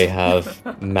 They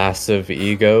have massive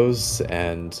egos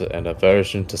and an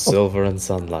aversion to silver and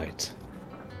sunlight.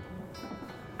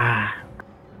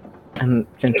 And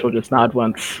Finch will just nod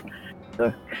once.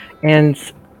 So, and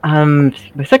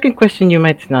the second question you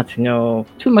might not know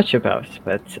too much about,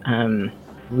 but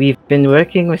we've been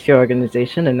working with your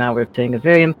organization, and now we're playing a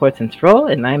very important role,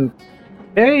 and I'm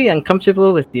very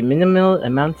uncomfortable with the minimal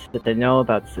amounts that I know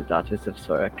about the Daughters of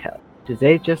Sorakel. Do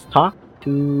they just talk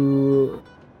to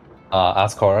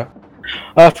Ask Cora.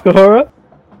 Ascahora?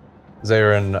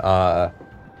 Zarin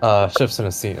shifts in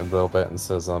his seat a little bit and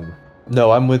says,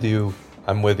 no, I'm with you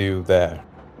there.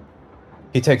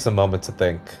 He takes a moment to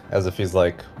think, as if he's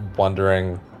like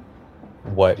wondering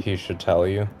what he should tell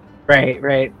you.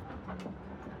 Right.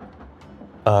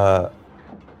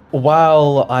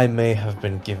 While I may have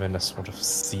been given a sort of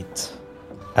seat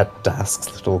at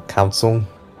Dask's little council,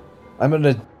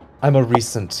 I'm a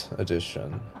recent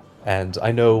addition, and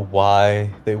I know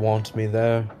why they want me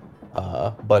there,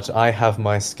 but I have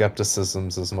my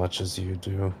skepticisms as much as you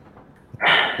do.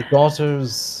 The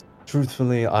Daughters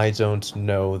Truthfully, I don't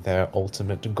know their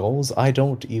ultimate goals. I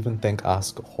don't even think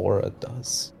Ascahora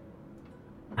does.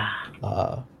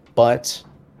 But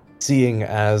seeing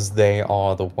as they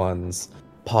are the ones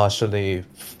partially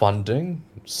funding,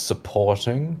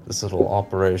 supporting this little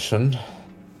operation,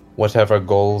 whatever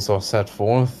goals are set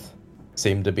forth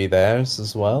seem to be theirs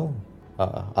as well.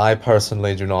 I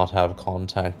personally do not have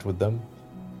contact with them,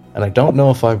 and I don't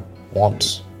know if I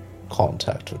want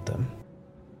contact with them.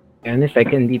 And if I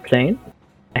can be plain,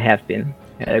 I have been.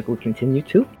 I will continue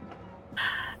to.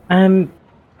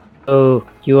 So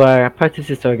you are a part of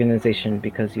this organization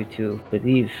because you two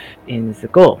believe in the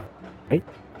goal, right?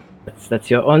 That's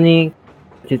the only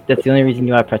reason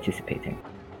you are participating.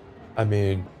 I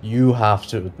mean, you have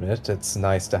to admit it's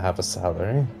nice to have a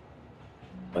salary.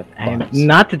 But I'm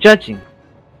not judging.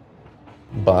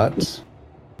 But,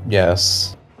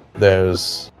 yes,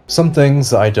 there's some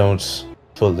things I don't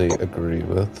fully agree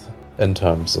with in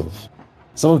terms of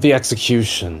some of the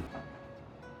execution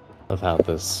of how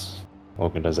this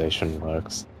organization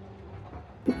works.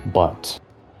 But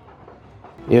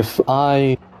if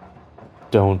I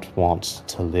don't want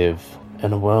to live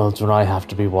in a world where I have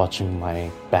to be watching my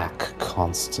back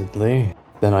constantly,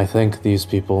 then I think these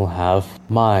people have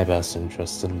my best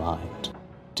interests in mind.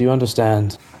 Do you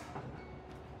understand?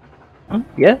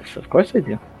 Yes, of course I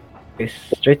do. It's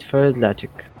straightforward logic.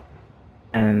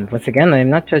 And once again, I'm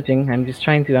not judging, I'm just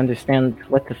trying to understand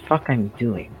what the fuck I'm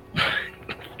doing.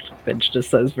 Finch just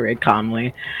says very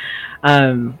calmly.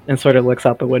 And sort of looks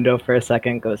out the window for a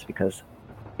second, goes, because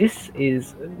this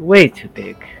is way too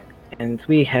big. And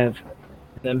we have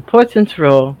an important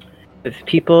role with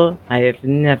people I have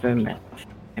never met.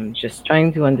 I'm just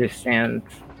trying to understand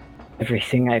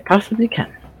everything I possibly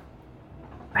can.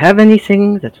 If you have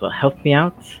anything that will help me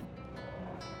out,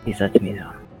 please let me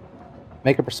know.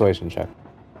 Make a persuasion check.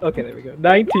 Okay, there we go.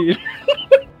 19.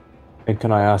 And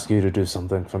can I ask you to do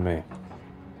something for me?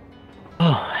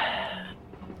 Oh,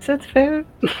 is that fair?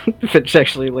 Finch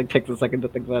actually takes a second to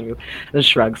think about it and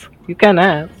shrugs. You can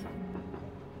ask.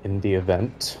 In the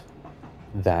event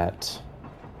that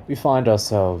we find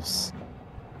ourselves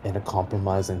in a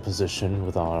compromising position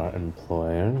with our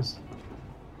employers,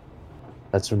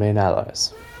 let's remain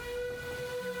allies.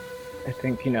 I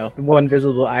think, one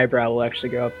visible eyebrow will actually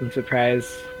go up in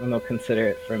surprise, and they'll consider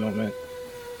it for a moment.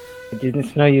 I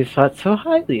didn't know you thought so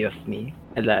highly of me,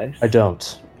 Elias. I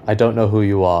don't know who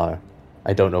you are.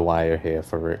 I don't know why you're here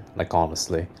for it,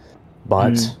 honestly.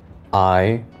 But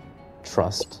I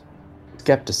trust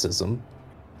skepticism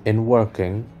in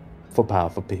working for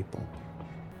powerful people.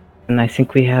 And I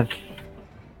think we have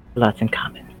a lot in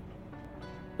common.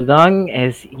 As long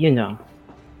as, you're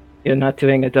not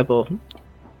doing a double,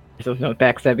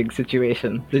 backstabbing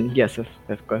situation, then yes, of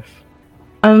course.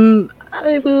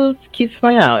 I will keep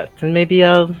my eye out, and maybe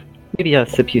I'll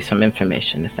slip you some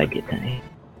information if I get any.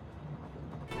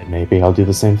 And maybe I'll do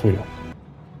the same for you.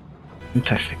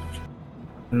 Perfect.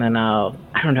 And then I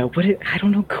don't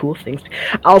know cool things.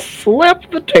 I'll slap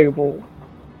the table,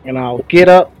 and I'll get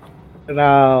up, and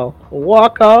I'll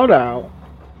walk on out.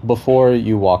 Before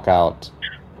you walk out,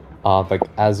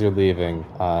 as you're leaving,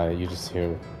 you just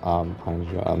hear behind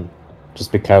you,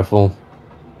 just be careful.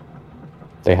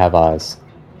 They have eyes.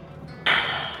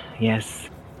 Yes,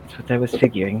 that's what I was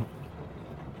figuring.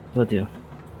 Will do.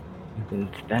 And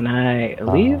then I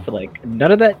leave,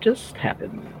 none of that just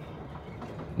happened.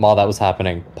 While that was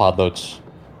happening, Podloch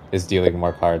is dealing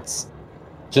more cards.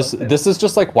 This is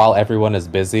just while everyone is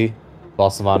busy,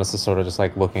 Balsamanis is sort of just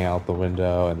looking out the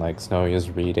window, and Snowy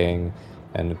is reading,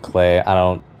 and Clay,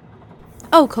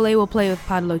 Oh, Calais will play with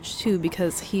Podloch too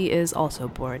because he is also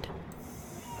bored.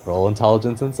 Roll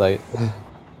intelligence insight.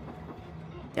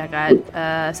 Yeah, I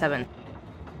got 7.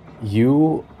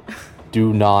 You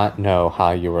do not know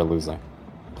how you are losing,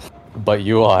 but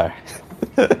you are.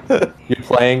 You're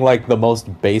playing the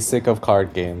most basic of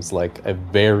card games, a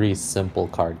very simple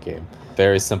card game,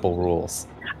 very simple rules.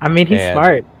 I mean, he's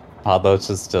smart. Podloch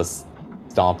is just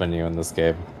stomping you in this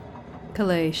game.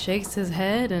 Calais shakes his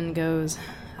head and goes,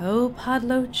 "Oh,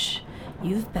 Podloch,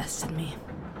 you've bested me."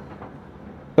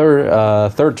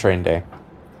 Third train day.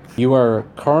 You are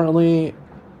currently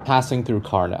passing through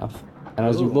Karnath, and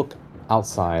as you look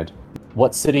outside,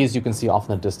 what cities you can see off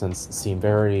in the distance seem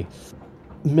very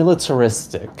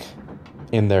militaristic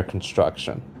in their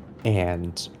construction.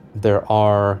 And there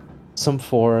are some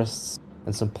forests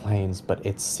and some plains, but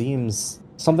it seems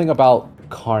something about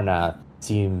Karnath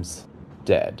seems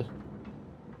dead.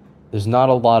 There's not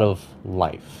a lot of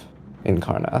life in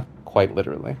Karnath, quite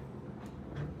literally.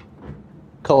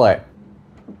 Calais,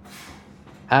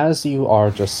 as you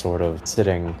are just sort of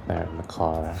sitting there in the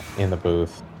car, in the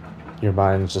booth, your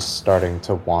mind's just starting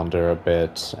to wander a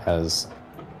bit as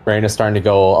brain is starting to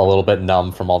go a little bit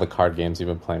numb from all the card games you've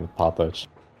been playing with Popovich.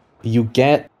 You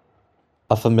get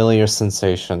a familiar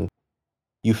sensation.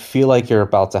 You feel like you're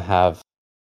about to have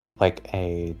like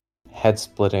a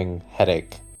head-splitting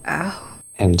headache. Ow.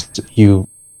 And you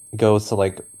go to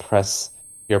like press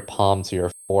your palm to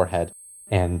your forehead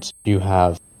and you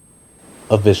have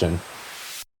a vision.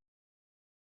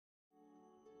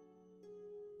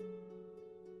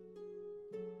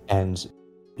 And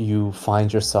you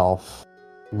find yourself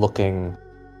looking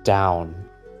down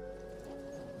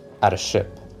at a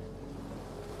ship.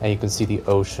 And you can see the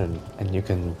ocean, and you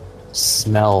can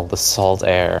smell the salt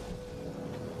air.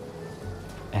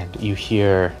 And you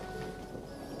hear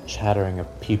chattering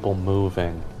of people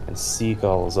moving and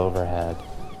seagulls overhead.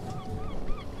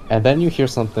 And then you hear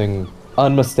something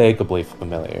unmistakably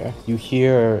familiar. You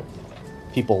hear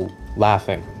people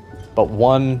laughing, but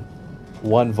one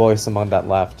voice among that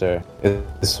laughter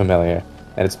is familiar,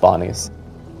 and it's Bonnie's.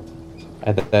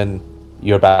 And then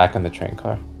you're back in the train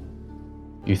car.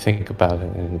 You think about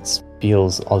it, and it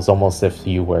feels almost as if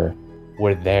you were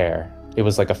there. It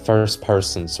was like a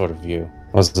first-person sort of view.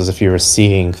 It was as if you were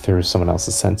seeing through someone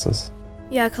else's senses.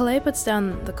 Yeah, Calais puts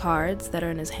down the cards that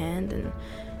are in his hand and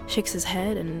shakes his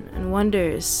head and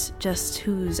wonders just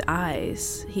whose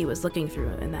eyes he was looking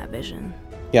through in that vision.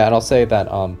 Yeah, and I'll say that,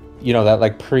 that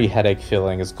like pre-headache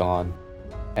feeling is gone,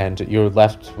 and you're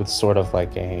left with sort of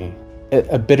like a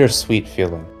bittersweet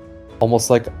feeling.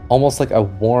 Almost like a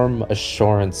warm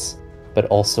assurance, but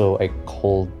also a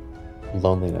cold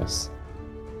loneliness.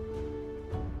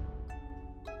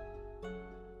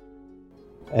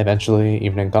 Eventually,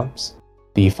 evening comes.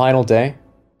 The final day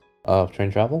of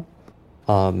train travel.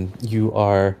 You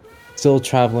are still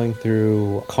traveling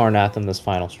through Karnath in this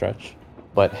final stretch,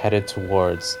 but headed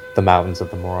towards the mountains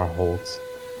of the Morar Holds.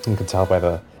 You can tell by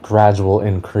the gradual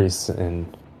increase in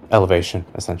elevation,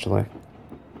 essentially.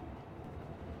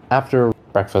 After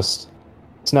breakfast,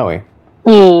 Snowy.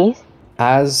 Yes.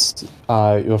 As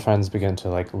your friends begin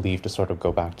to leave to sort of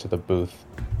go back to the booth,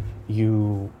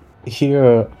 you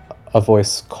hear a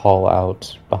voice call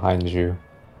out behind you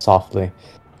softly.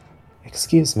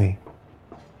 "Excuse me."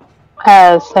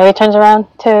 Snowy turns around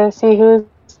to see who's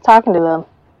talking to them.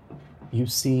 You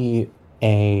see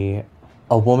a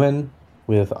woman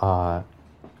with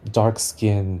dark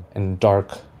skin and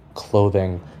dark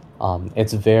clothing.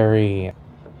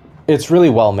 It's really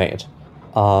well made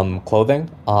clothing.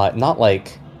 Not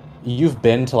like you've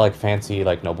been to fancy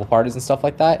noble parties and stuff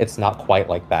like that. It's not quite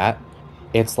like that.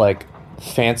 It's like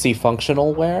fancy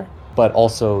functional wear, but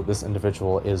also this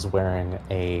individual is wearing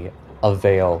a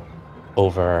veil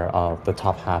over the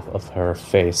top half of her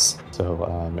face, so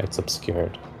it's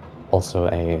obscured. Also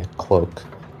a cloak.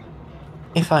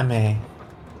 "If I may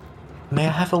I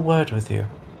have a word with you?"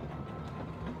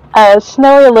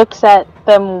 Snowy looks at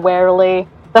them warily.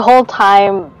 The whole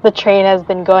time the train has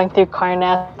been going through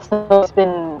Karnath, Snowy's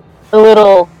been a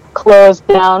little closed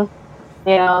down,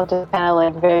 just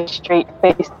kind of very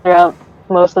straight-faced throughout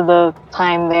most of the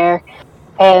time there.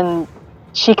 And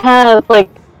she kind of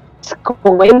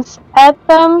squints at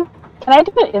them. Can I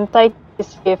do an insight to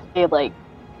see if they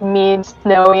mean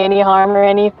Snowy any harm or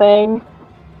anything?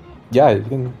 Yeah,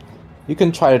 you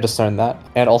can try to discern that.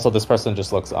 And also this person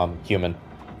just looks human.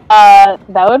 That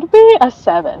would be a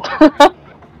 7.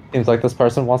 Seems like this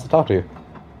person wants to talk to you.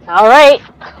 Alright.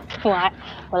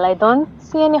 Well, I don't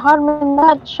see any harm in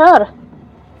that, sure.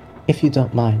 "If you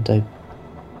don't mind,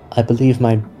 I believe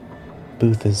my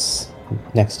booth is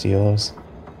next to yours."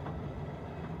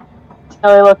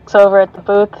 Snowy looks over at the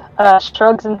booth,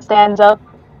 shrugs and stands up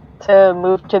to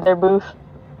move to their booth.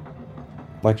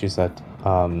 Like you said,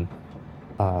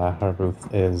 her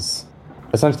booth is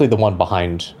essentially the one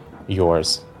behind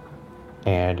yours.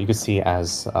 And you can see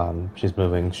as she's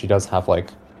moving, she does have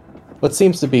what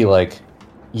seems to be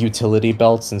utility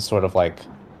belts and sort of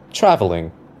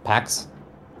traveling packs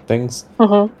things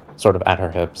sort of at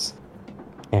her hips.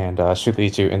 And she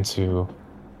leads you into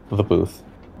the booth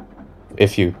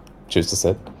if you choose to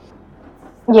sit.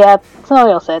 Yeah,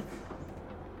 Snowy will sit.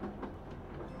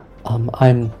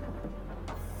 I'm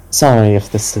sorry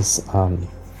if this is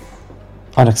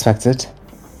unexpected.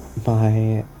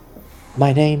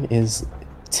 My name is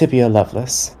Tibia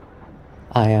Lovelace.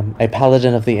 I am a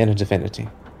paladin of the Inner Divinity.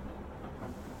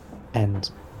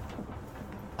 And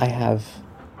I have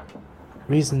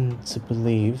reason to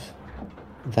believe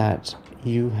that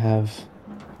you have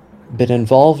been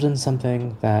involved in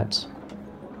something that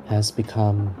has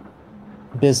become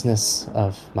business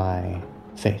of my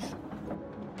faith.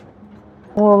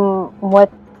 What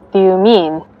do you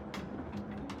mean?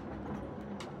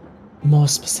 More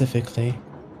specifically,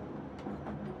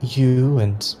 you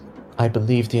and I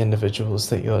believe the individuals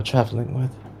that you're traveling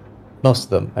with. Most of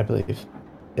them, I believe.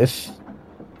 If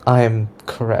I am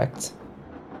correct.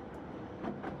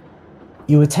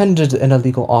 You attended an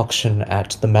illegal auction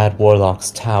at the Mad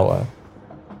Warlock's Tower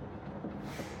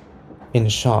in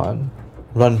Shan,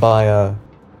 run by a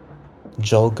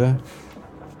Julga,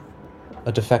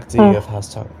 a defectee of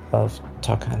House of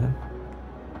Tarkanan.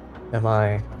 Am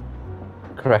I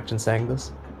correct in saying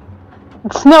this?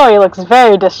 Snowy looks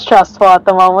very distrustful at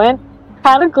the moment.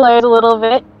 Kind of glares a little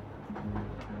bit.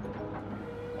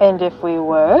 And if we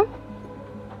were?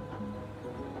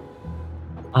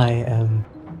 I am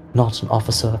not an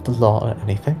officer of the law or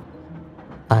anything.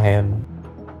 I am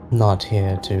not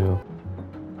here to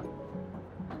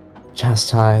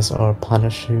chastise or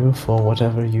punish you for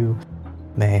whatever you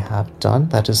may have done.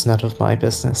 That is none of my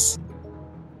business.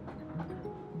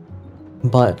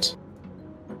 But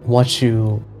what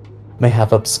you may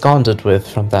have absconded with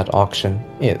from that auction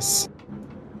is.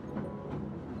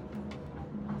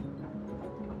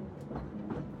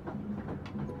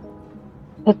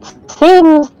 It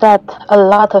seems that a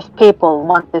lot of people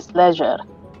want this leisure.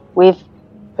 We've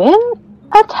been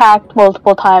attacked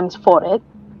multiple times for it,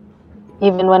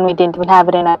 even when we didn't even have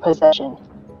it in our possession.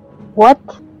 What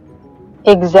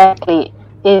exactly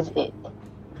is it?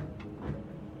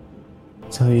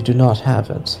 So you do not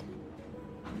have it.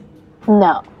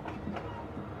 No.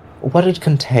 What it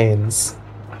contains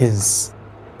is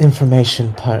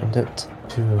information pertinent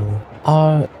to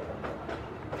our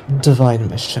divine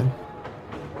mission.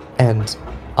 And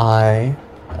I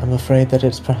am afraid that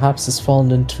it perhaps has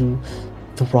fallen into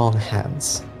the wrong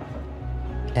hands.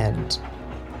 And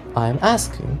I am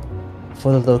asking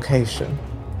for the location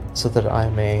so that I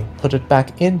may put it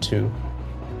back into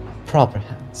proper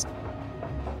hands.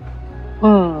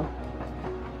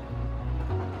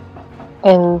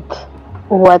 And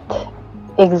what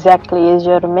exactly is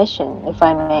your mission, if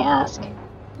I may ask?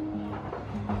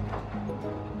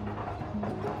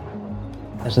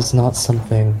 That is not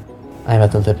something I am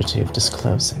at the liberty of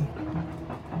disclosing.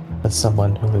 But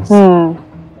someone who is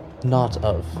not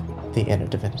of the inner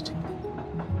divinity.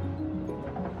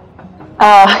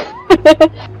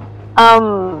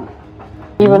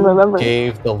 Even remember. You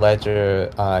gave the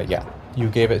ledger, you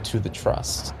gave it to the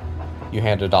trust. You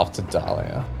handed it off to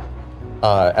Dahlia.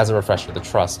 As a refresher, the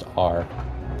trust are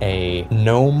a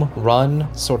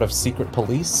gnome-run sort of secret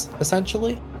police,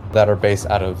 essentially, that are based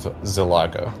out of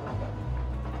Zilago.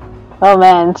 Oh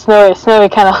man, Snowy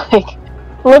kind of like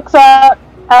looks out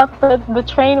the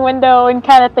train window and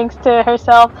kind of thinks to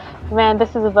herself, man,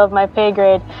 this is above my pay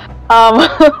grade.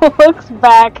 Looks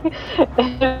back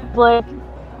and is like,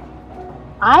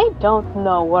 I don't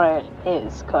know where it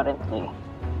is currently.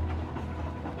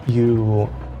 You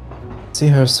see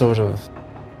her sort of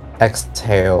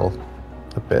exhale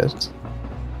a bit.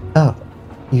 Oh,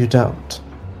 you don't.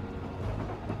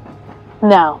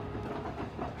 No.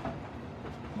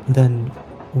 Then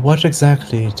what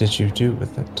exactly did you do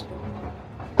with it?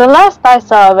 The last I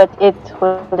saw of it, it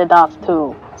handed off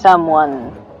to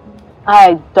someone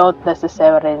I don't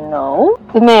necessarily know.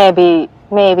 It may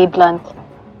be blunt.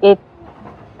 It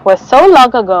was so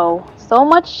long ago. So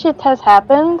much shit has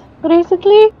happened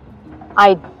recently.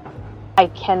 I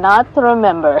cannot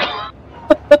remember.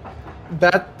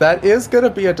 That is gonna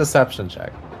be a deception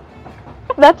check.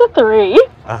 That's a 3.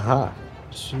 Aha.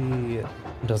 She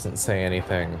doesn't say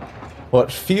anything.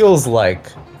 What feels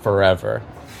like forever.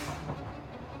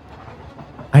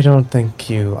 I don't think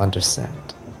you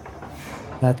understand.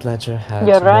 That ledger had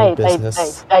You're no right.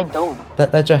 business. I don't.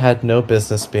 That ledger had no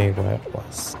business being where it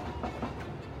was.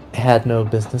 It had no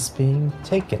business being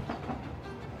taken.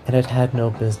 And it had no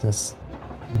business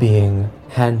being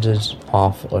handed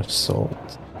off or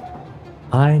sold.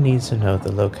 I need to know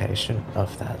the location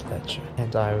of that ledger.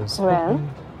 And I was hoping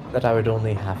that I would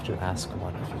only have to ask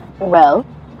one of you. Well,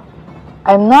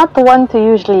 I'm not the one to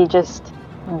usually just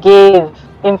give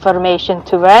information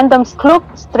to random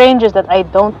strangers that I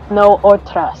don't know or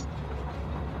trust.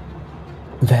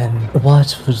 Then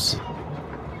what would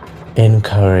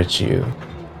encourage you?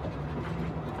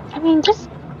 I mean, just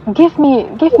give me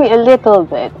a little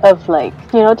bit of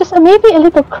just maybe a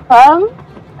little crumb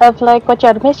of what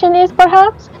your mission is,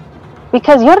 perhaps,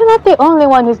 because you're not the only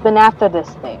one who's been after this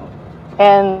thing.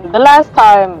 And the last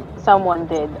time someone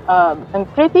did, I'm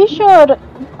pretty sure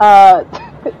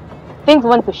things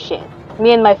went to shit.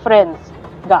 Me and my friends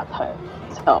got hurt.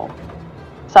 So,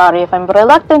 sorry if I'm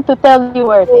reluctant to tell you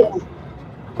where it is.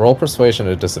 Roll persuasion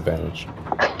at disadvantage.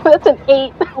 That's an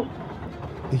 8.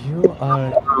 You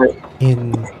are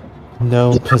in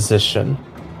no position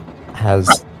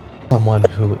as someone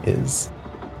who is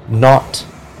not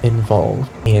involved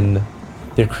in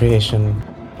the creation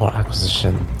or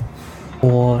acquisition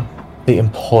or the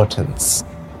importance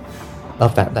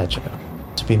of that ledger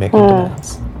to be making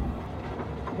demands.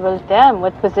 Well, damn,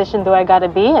 what position do I gotta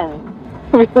be in?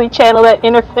 Really channel that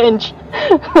inner Finch.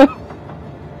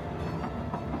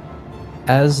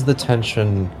 As the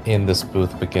tension in this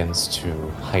booth begins to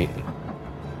heighten,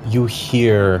 you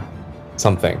hear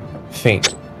something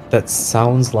faint that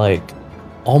sounds like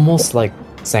almost like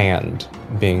sand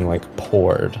being like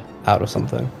poured out of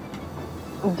something.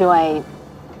 Do I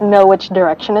know which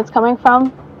direction it's coming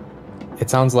from? It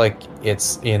sounds like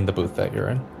it's in the booth that you're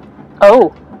in.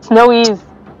 Oh, Snowy's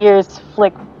ears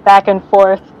flick back and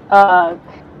forth,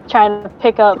 trying to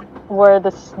pick up where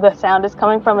the sound is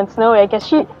coming from. And Snowy, I guess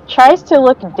she tries to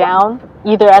look down,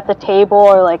 either at the table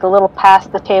or like a little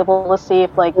past the table to see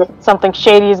if like something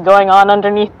shady is going on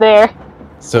underneath there.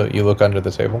 So you look under the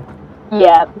table?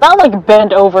 Yeah, not like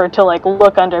bend over to like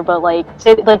look under, but like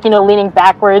sit, like, you know, leaning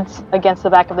backwards against the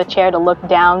back of the chair to look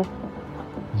down.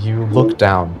 You look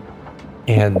down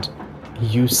and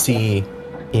you see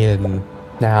in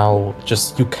now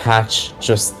you catch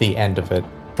just the end of it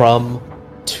from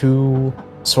two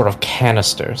sort of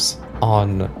canisters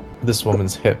on this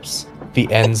woman's hips.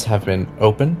 The ends have been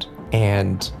opened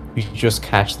and you just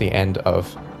catch the end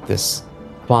of this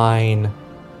fine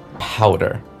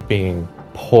powder being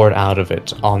poured out of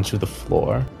it onto the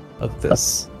floor of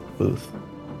this booth.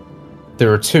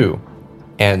 There are two,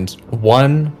 and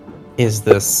one is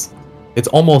this, it's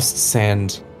almost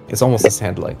a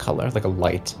sand-like color, like a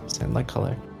light sand-like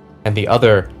color. And the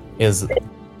other is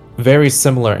very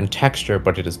similar in texture,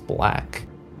 but it is black.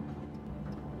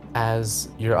 As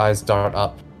your eyes dart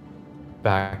up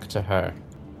back to her,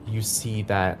 you see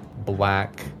that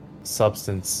black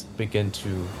substance begin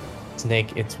to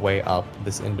snake its way up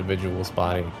this individual's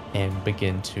body and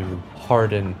begin to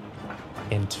harden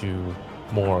into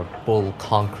more full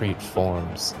concrete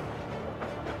forms.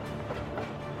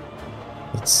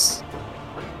 It's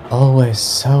always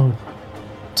so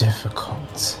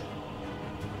difficult.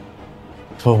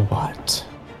 For what?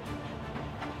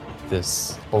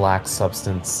 This black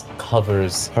substance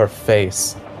covers her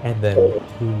face and then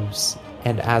moves,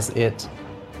 and as it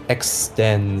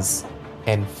extends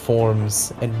and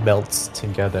forms and melts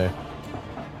together,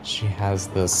 she has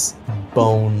this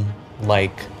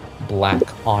bone-like black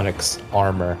onyx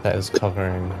armor that is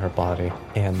covering her body,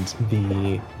 and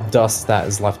the dust that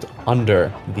is left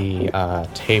under the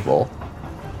table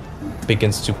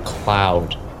begins to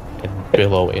cloud and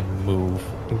billow and move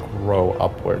and grow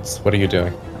upwards. What are you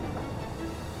doing?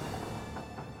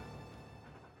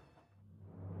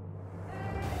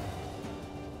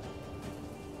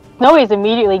 Snowy's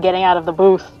immediately getting out of the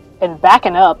booth and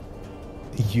backing up.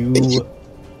 You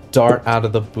dart out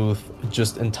of the booth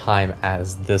just in time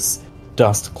as this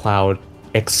dust cloud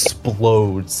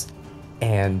explodes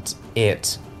and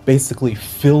it basically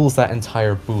fills that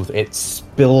entire booth. It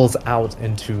spills out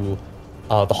into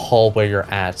the hall where you're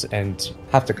at, and you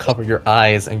have to cover your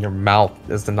eyes and your mouth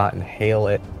as to not inhale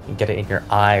it and get it in your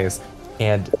eyes.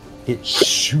 And it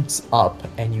shoots up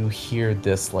and you hear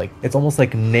this, like, it's almost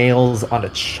like nails on a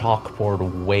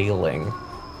chalkboard wailing.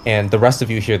 And the rest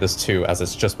of you hear this too, as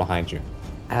it's just behind you.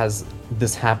 As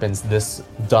this happens, this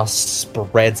dust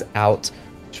spreads out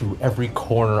to every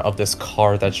corner of this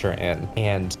car that you're in,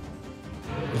 and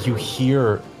you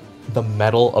hear the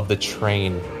metal of the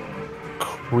train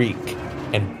creak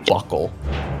and buckle.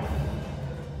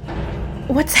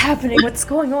 What's happening? What's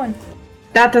going on?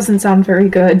 That doesn't sound very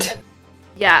good.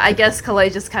 Yeah, I guess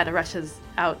Kalei just kind of rushes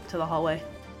out to the hallway.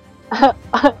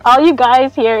 All you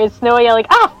guys hear is Snowy yelling,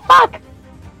 "Ah, fuck!"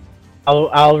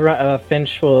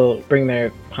 Finch will bring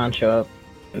their poncho up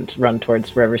and run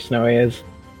towards wherever Snowy is.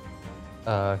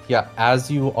 Yeah, as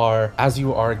you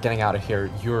are getting out of here,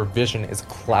 your vision is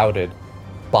clouded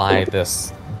by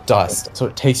this dust. So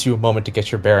it takes you a moment to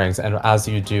get your bearings, and as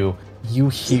you do, you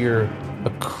hear a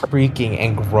creaking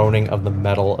and groaning of the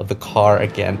metal of the car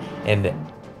again, and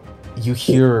you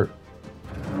hear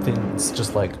things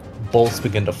just like bolts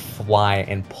begin to fly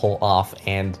and pull off,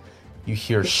 and you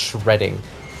hear shredding,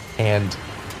 and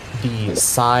the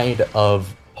side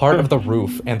of part of the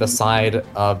roof and the side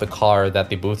of the car that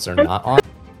the booths are not on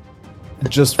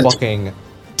just fucking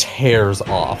tears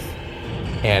off.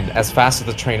 And as fast as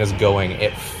the train is going,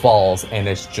 it falls and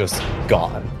it's just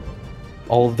gone.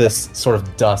 All of this sort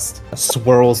of dust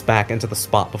swirls back into the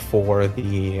spot before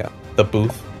the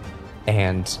booth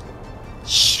and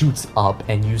shoots up,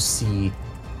 and you see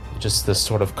just this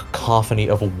sort of cacophony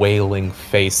of wailing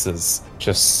faces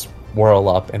just swirl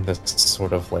up in this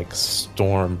sort of like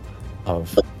storm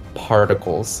of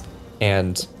particles.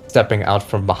 And stepping out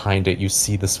from behind it, you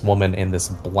see this woman in this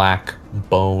black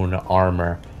bone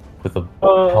armor with a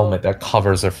helmet that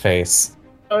covers her face.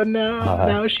 Oh no,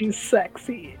 now she's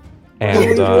sexy.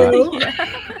 And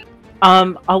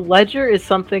a ledger is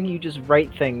something you just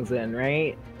write things in,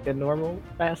 right? A normal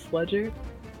fast ledger?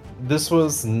 this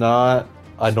was not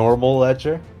a normal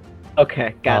ledger.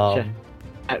 Okay, gotcha.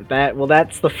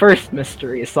 That's the first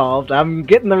mystery solved. I'm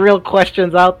getting the real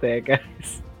questions out there,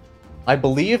 guys. I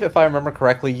believe, if I remember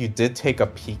correctly, you did take a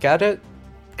peek at it.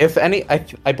 If any,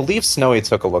 I believe Snowy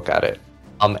took a look at it.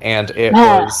 And it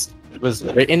was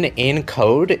written in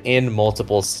code in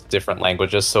multiple different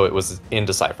languages, so it was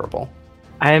indecipherable.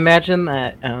 I imagine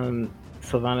that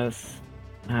Sylvanas,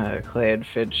 Clay, and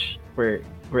Finch were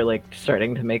like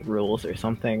starting to make rules or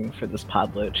something for this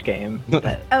Podloach game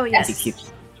that Oh, yes. he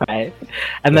keeps right,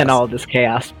 and then all this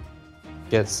chaos.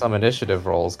 Get some initiative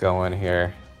rolls going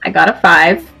here. I got a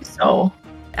 5, so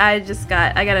I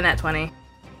got a nat 20.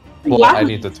 Well, Yeah. I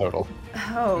need the total.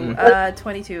 Oh,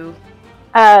 22.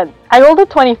 I rolled a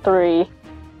 23.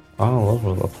 All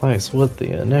over the place with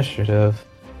the initiative.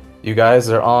 You guys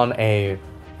are on a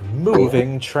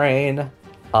moving train,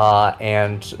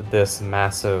 and this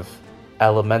massive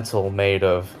elemental made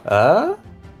of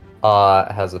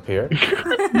has appeared.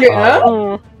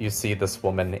 yeah. You see this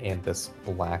woman in this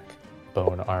black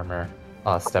bone armor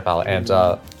step out,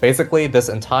 and basically this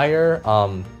entire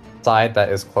side that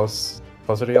is closer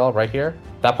to y'all right here,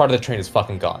 that part of the train is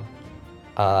fucking gone.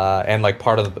 And like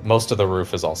most of the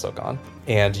roof is also gone.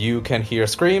 And you can hear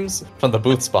screams from the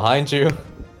booths behind you.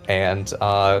 And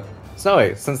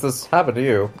Snowy, since this happened to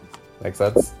you, makes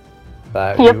sense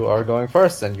that Yep. you are going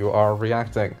first and you are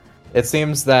reacting. It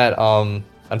seems that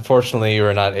unfortunately you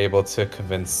were not able to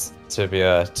convince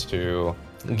Tibia to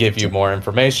give you more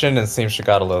information, and it seems she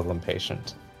got a little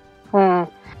impatient.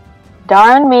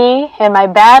 Darn me and my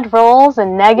bad rolls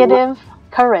and negative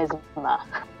charisma.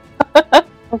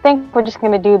 I think we're just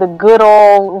gonna do the good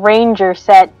old ranger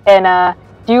set and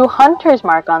do hunter's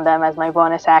mark on them as my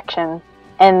bonus action,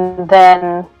 and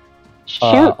then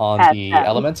shoot On at the them.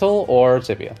 elemental or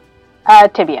Tibia?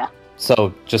 Tibia.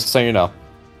 So, just so you know,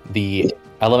 the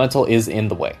elemental is in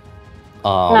the way.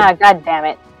 God damn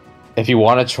it. If you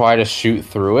want to try to shoot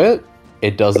through it,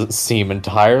 it doesn't seem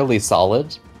entirely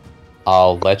solid.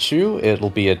 I'll let you. It'll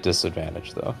be a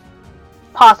disadvantage, though.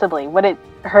 Possibly. Would it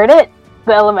hurt it?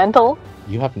 The elemental?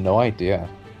 You have no idea.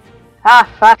 Ah,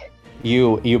 fuck.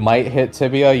 You might hit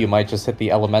Tibia, you might just hit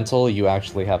the elemental, you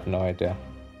actually have no idea.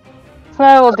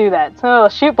 Snow will do that. Snow will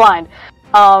shoot blind.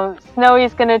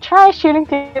 Snowy's gonna try shooting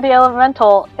through the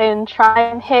elemental and try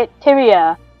and hit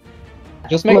Tibia.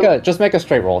 Just make a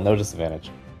straight roll, no disadvantage.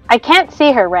 I can't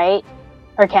see her, right?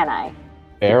 Or can I?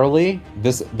 Barely.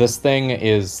 This thing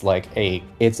is like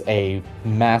it's a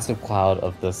massive cloud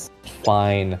of this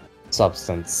fine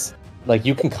substance. Like,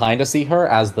 you can kind of see her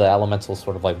as the elemental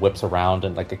sort of like whips around,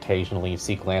 and like occasionally you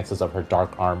see glances of her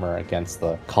dark armor against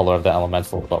the color of the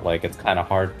elemental, but like it's kind of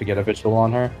hard to get a visual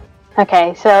on her.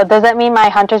 Okay, so does that mean my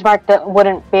hunter's mark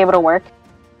wouldn't be able to work?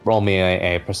 Roll me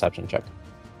a perception check.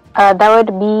 That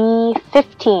would be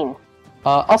 15.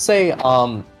 I'll say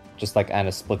just like in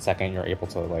a split second you're able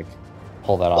to like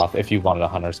pull that off. If you wanted a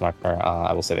hunter's marker,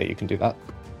 I will say that you can do that.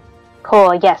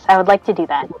 Cool, yes, I would like to do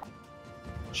that.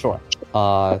 Sure.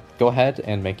 Go ahead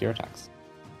and make your attacks.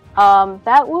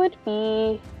 That would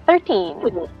be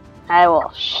 13. I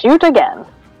will shoot again.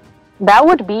 That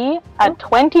would be a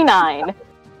 29.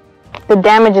 The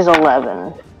damage is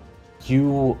 11.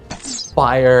 You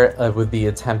fire with the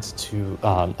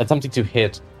attempting to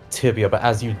hit Tibia, but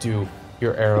as you do,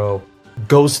 your arrow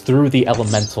goes through the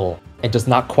elemental and does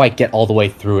not quite get all the way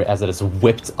through it, as it is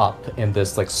whipped up in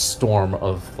this like storm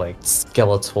of like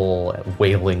skeletal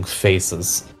wailing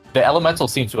faces. The elemental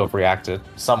seems to have reacted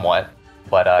somewhat,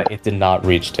 but it did not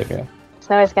reach Tibia.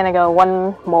 Snowy's gonna go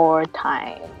one more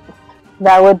time.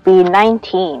 That would be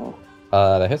 19.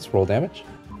 That hits. Roll damage.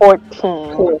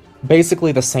 14.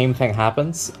 Basically the same thing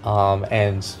happens,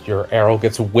 and your arrow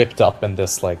gets whipped up in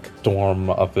this like storm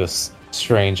of this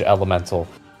strange elemental.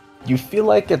 You feel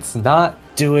like it's not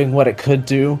doing what it could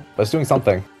do, but it's doing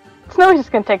something. Snowy's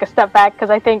just gonna take a step back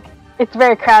because I think it's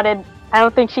very crowded. I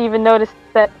don't think she even noticed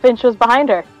that Finch was behind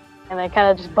her, and I kind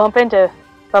of just bump into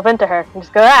her and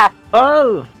just go,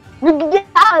 Oh!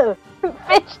 yeah,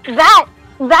 Finch,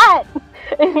 that,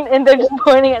 and they're just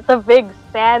pointing at the big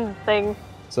sand thing.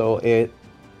 So it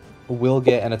will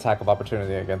get an attack of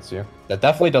opportunity against you. That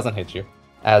definitely doesn't hit you,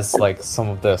 as like some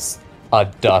of this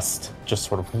dust just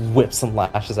sort of whips and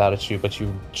lashes out at you, but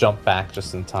you jump back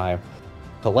just in time.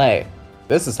 Calais,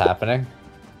 this is happening.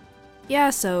 Yeah,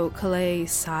 so Calais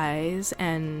sighs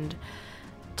and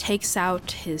takes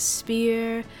out his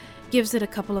spear, gives it a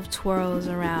couple of twirls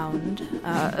around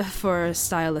for a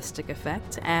stylistic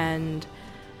effect, and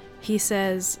he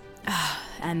says,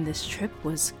 and this trip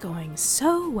was going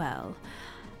so well.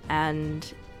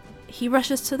 And he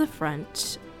rushes to the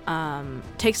front,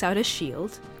 takes out his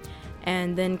shield,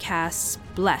 and then casts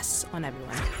Bless on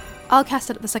everyone. I'll cast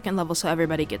it at the second level so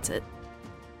everybody gets it.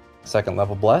 Second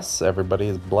level Bless. Everybody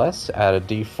is blessed. Add a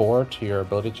d4 to your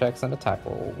ability checks and attack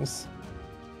rolls.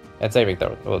 And saving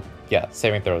throws. Well, yeah,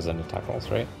 saving throws and attack rolls,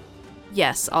 right?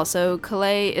 Yes, also,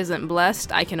 Calais isn't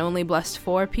blessed. I can only bless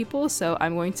 4 people, so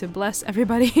I'm going to bless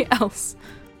everybody else.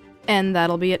 And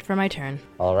that'll be it for my turn.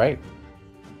 Alright.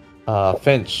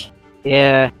 Finch.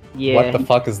 Yeah. What the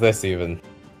fuck is this even?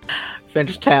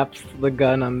 Finch taps the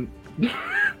gun on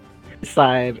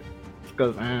side. Just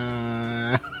goes,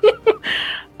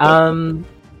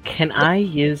 Can I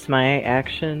use my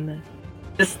action?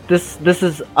 This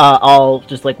is all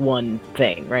just like one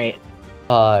thing, right?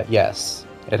 Yes.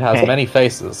 It has Okay. many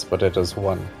faces, but it is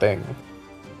one thing.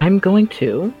 I'm going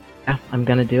to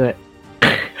do it.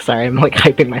 Sorry, I'm like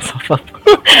hyping myself up.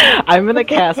 I'm gonna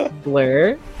cast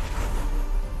Blur.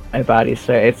 My body,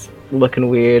 sorry, it's looking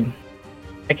weird.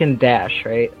 I can dash,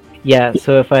 right? Yeah,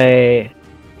 so if I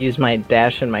use my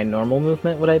dash and my normal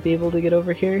movement, would I be able to get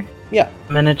over here? Yeah.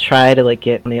 I'm gonna try to like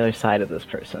get on the other side of this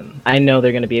person. I know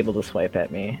they're gonna be able to swipe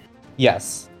at me.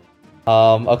 Yes.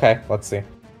 Okay, let's see.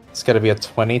 It's gonna be a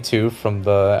 22 from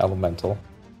the elemental.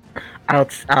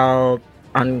 I'll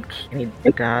uncanny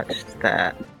dodge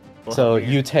that. So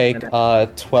you take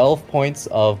 12 points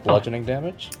of bludgeoning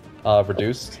damage,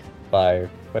 reduced by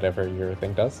whatever your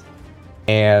thing does.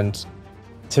 And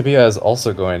Tibia is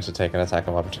also going to take an attack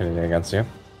of opportunity against you.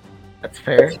 That's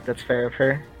fair. That's fair of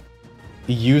her.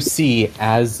 You see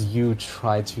as you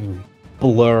try to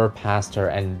blur past her,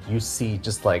 and you see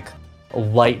just like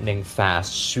lightning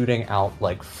fast shooting out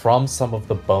like from some of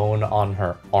the bone on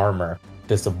her armor,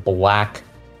 this black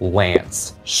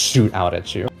lance shoot out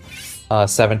at you.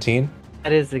 17.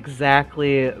 That is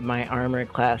exactly my armor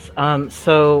class.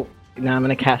 So now I'm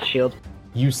gonna cast shield.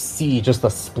 You see just a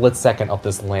split second of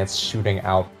this lance shooting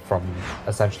out from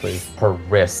essentially her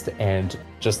wrist, and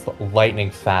just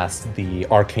lightning fast, the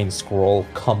arcane scroll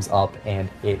comes up and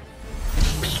it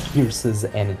pierces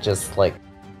and it just like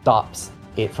stops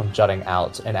it from jutting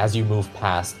out. And as you move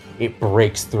past, it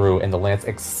breaks through and the lance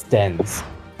extends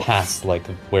past like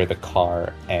where the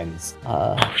car ends.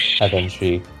 And then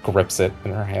she grips it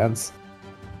in her hands.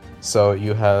 So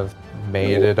you have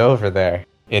made it over there.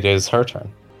 It is her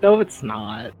turn. No, it's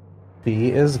not. She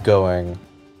is going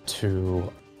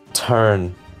to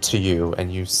turn to you,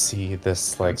 and you see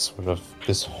this like sort of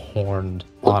this horned,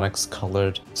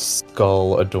 onyx-colored,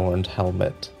 skull-adorned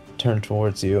helmet turn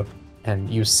towards you, and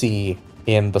you see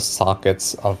in the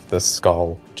sockets of the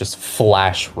skull just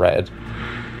flash red.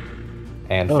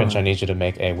 And Finch, I need you to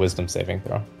make a wisdom saving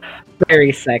throw.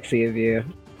 Very sexy of you.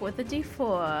 With a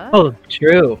d4. Oh,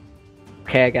 true.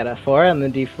 Okay, I got a 4 on the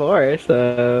d4,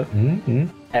 so Mm-hmm.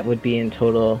 that would be in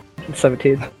total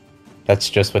 17. That's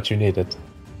just what you needed.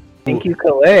 Thank you,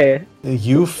 Calais.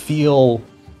 You feel,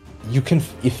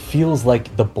 it feels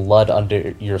like the blood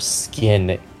under your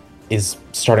skin is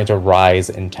starting to rise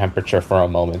in temperature for a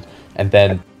moment, and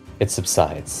then it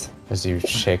subsides as you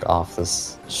shake off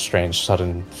this strange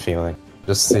sudden feeling.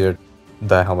 Just see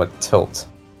the helmet tilt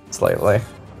slightly.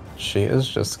 She is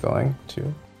just going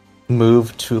to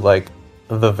move to like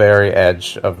the very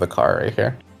edge of the car right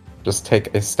here. Just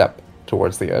take a step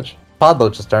towards the edge.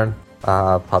 Podloach's turn.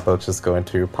 Podloach is going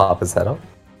to pop his head up.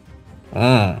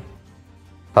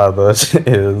 Podloach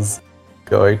is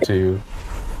going to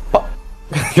pop.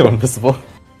 Go invisible.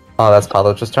 That's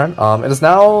Podloach's turn. It is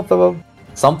now the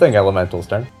something elemental's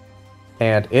turn.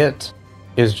 And it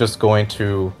is just going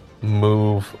to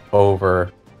move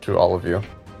over to all of you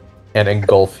and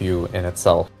engulf you in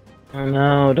itself. Oh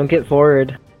no, don't get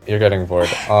forward. You're getting bored.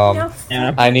 No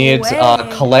Yeah. I need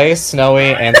Calais,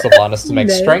 Snowy, and Sylvanas to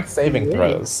make strength saving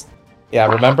throws. Yeah,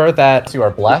 remember that you are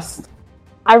blessed.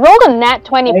 I rolled a nat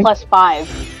 20 plus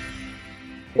 5.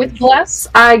 With Bless,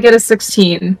 I get a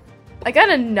 16. I got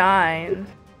a 9.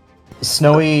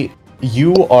 Snowy,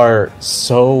 you are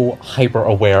so hyper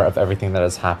aware of everything that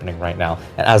is happening right now.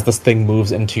 And as this thing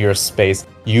moves into your space,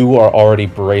 you are already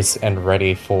braced and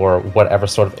ready for whatever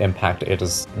sort of impact it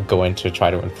is going to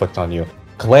try to inflict on you.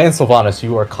 Calais and Sylvanas,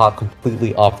 you are caught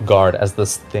completely off guard as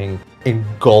this thing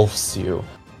engulfs you.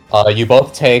 You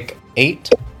both take 8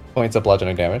 points of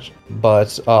bludgeoning damage,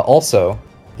 but also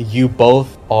you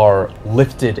both are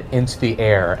lifted into the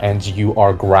air and you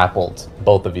are grappled,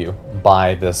 both of you,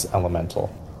 by this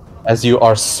elemental. As you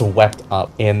are swept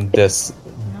up in this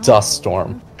dust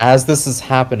storm. As this is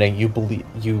happening,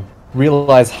 you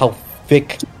realize how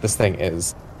thick this thing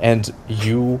is, and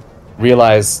you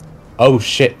realize, oh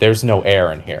shit, there's no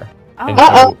air in here, and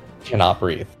you cannot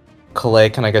breathe. Calais,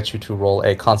 can I get you to roll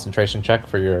a concentration check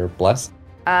for your bless?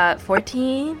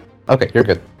 14. Okay, you're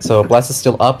good. So bless is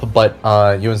still up, but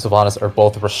you and Sylvanas are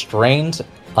both restrained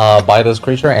by this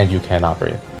creature, and you cannot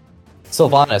breathe.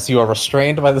 Sylvanas, you are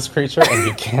restrained by this creature, and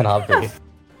you cannot breathe.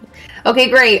 Okay,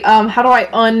 great. How do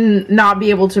I not be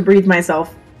able to breathe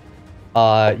myself?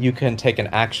 You can take an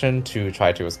action to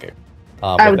try to escape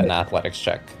with an athletics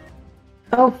check.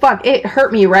 Oh fuck, it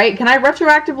hurt me, right? Can I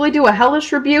retroactively do a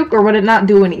hellish rebuke, or would it not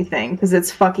do anything? Because it's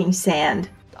fucking sand.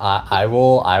 I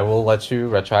will let you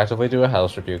retroactively do a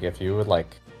hellish rebuke if you would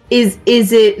like. Is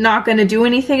it not going to do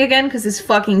anything again because it's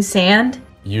fucking sand?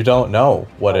 You don't know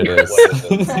what it is.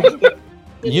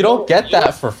 You don't get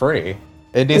that for free.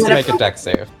 It needs to make a dex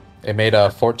save. It made a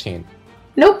 14.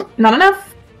 Nope, not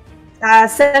enough.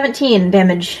 17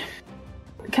 damage.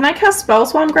 Can I cast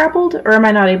spells while I'm grappled, or am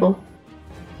I not able?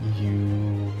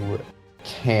 You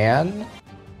can,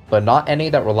 but not any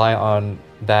that rely on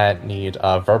that need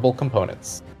verbal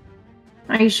components.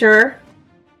 Are you sure?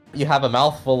 You have a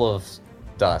mouthful of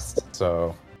dust,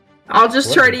 so... I'll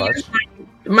just try to use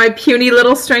my puny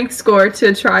little strength score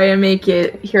to try and make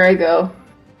it. Here I go.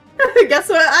 Guess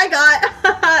what I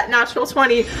got? Natural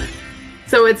 20.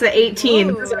 So it's an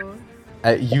 18.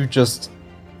 You just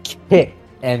kick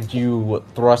and you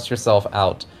thrust yourself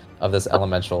out of this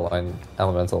elemental,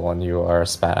 and you are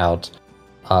spat out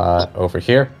over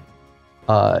here.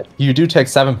 You do take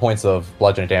 7 points of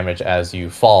bludgeoning damage as you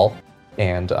fall,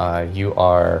 and you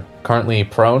are currently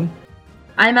prone.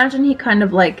 I imagine he kind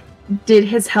of like did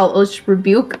his hellish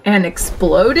rebuke and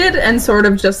exploded, and sort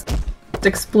of just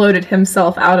exploded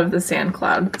himself out of the sand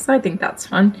cloud, because I think that's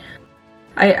fun.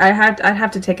 I'd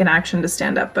have to take an action to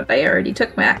stand up, but I already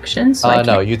took my action, so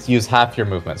no, you use half your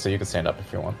movement, so you can stand up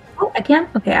if you want. Oh, I can?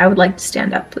 Okay, I would like to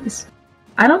stand up, please.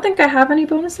 I don't think I have any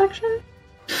bonus action.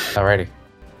 Alrighty.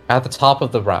 At the top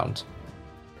of the round,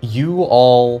 you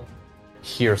all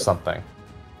hear something.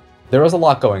 There is a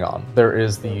lot going on. There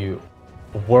is the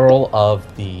whirl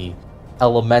of the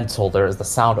elemental, there is the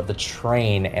sound of the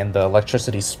train and the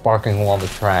electricity sparking along the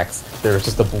tracks. There is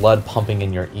just the blood pumping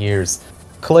in your ears.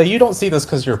 Clay, you don't see this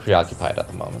because you're preoccupied at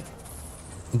the moment.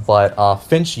 But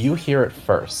Finch, you hear it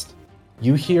first.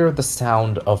 You hear the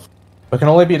sound of what can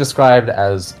only be described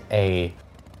as a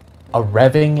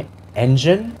revving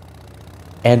engine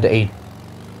and a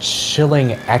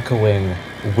chilling, echoing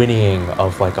whinnying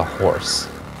of like a horse.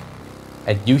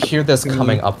 And you hear this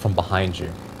coming up from behind you.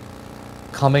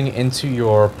 Coming into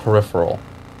your peripheral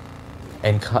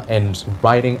and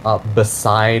riding up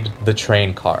beside the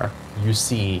train car, you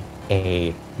see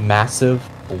a massive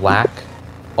black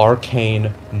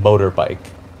arcane motorbike.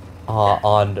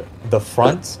 On the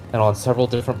front and on several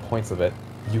different points of it,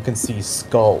 you can see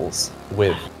skulls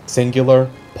with singular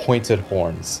pointed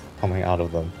horns coming out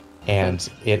of them. And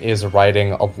it is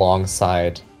riding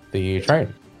alongside the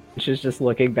train. She's just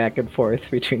looking back and forth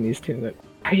between these two. Like,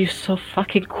 are you so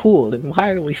fucking cool? And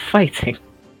why are we fighting?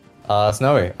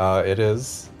 Snowy, it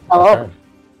is. Hello.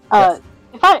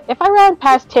 If I ran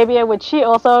past Tibia, would she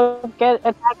also get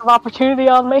an attack of opportunity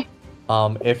on me?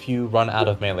 If you run out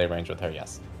of melee range with her,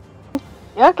 yes.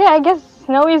 Okay, I guess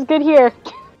Snowy's good here.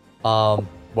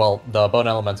 Well, the bone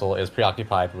elemental is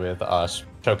preoccupied with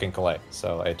choking Calais,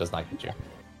 so it does not get you.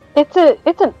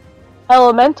 It's an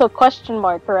elemental question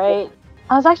mark, right?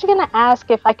 I was actually gonna ask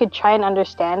if I could try and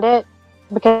understand it,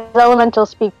 because elementals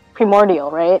speak primordial,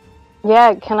 right?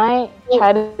 Yeah, can I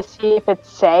try to see if it's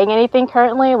saying anything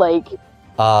currently? Like,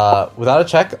 without a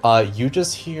check, you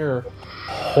just hear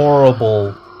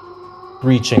horrible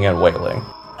screeching and wailing.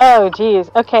 Oh, geez.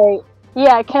 Okay.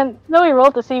 Yeah, can Snowy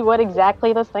roll to see what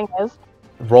exactly this thing is?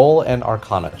 Roll an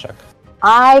Arcana check.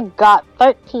 I got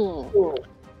 13.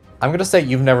 I'm gonna say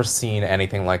you've never seen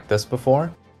anything like this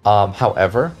before.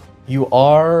 However, you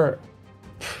are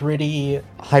pretty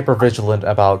hypervigilant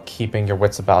about keeping your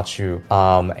wits about you,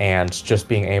 and just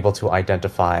being able to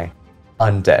identify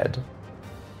undead.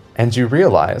 And you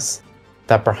realize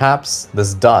that perhaps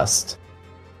this dust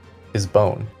is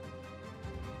bone.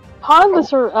 Upon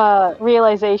this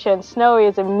realization, Snowy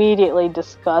is immediately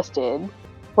disgusted.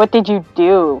 What did you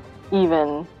do,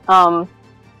 even?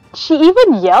 She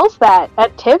even yells that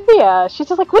at Tibia. She's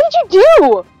just like, what did you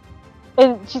do?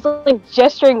 And she's like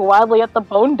gesturing wildly at the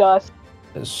bone dust.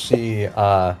 She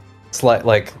turns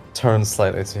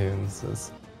slightly to you and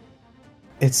says,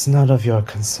 "It's none of your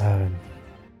concern."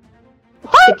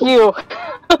 Fuck you!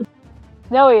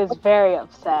 Snowy is very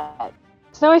upset.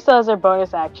 Snowy still has her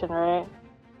bonus action, right?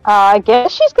 I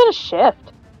guess she's gonna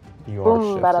shift. You are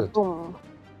Boom, bada shifted. boom.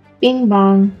 Bing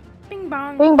bong. Bing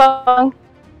bong. Bing bong.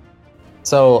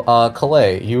 So,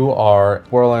 Kalei, you are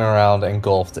whirling around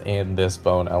engulfed in this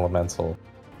bone elemental,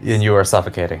 and you are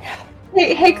suffocating.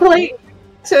 Hey, Clay.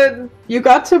 You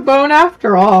got to bone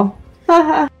after all.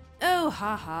 Haha. Oh,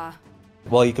 haha.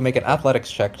 Well, you can make an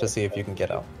athletics check to see if you can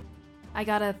get out. I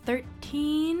got a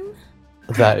 13.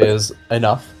 That is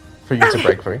enough for you to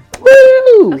break free.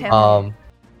 Woo! Okay.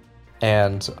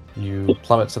 And you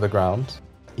plummet to the ground.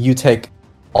 You take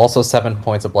also 7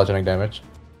 points of bludgeoning damage.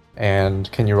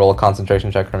 And can you roll a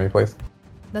concentration check for me, please?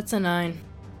 That's a 9.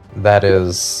 That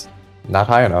is not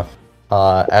high enough.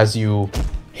 As you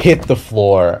hit the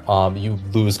floor, you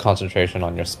lose concentration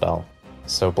on your spell.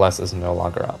 So Bless is no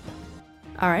longer up.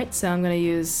 Alright, so I'm gonna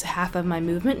use half of my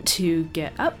movement to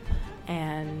get up,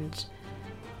 and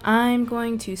I'm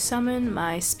going to summon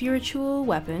my spiritual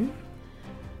weapon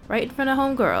right in front of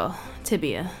homegirl,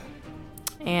 Tibia.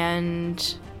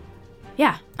 And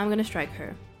yeah, I'm gonna strike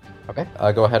her. Okay,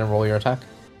 go ahead and roll your attack.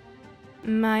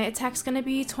 My attack's gonna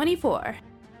be 24.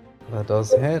 That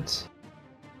does hit.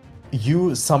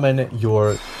 You summon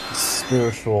your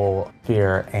spiritual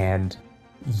fear and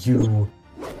you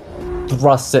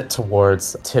thrust it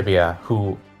towards Tibia,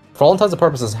 who, for all intents and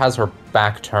purposes, has her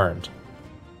back turned.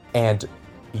 And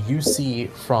you see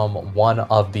from one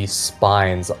of the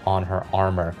spines on her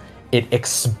armor, it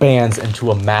expands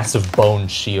into a massive bone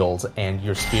shield, and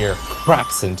your spear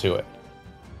cracks into it.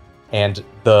 And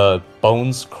the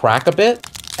bones crack a bit,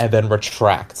 and then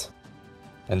retract.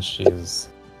 And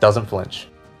doesn't flinch.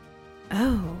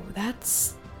 Oh,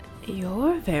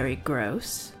 you're very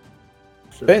gross.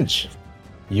 Finch,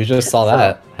 you just saw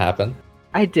that happen.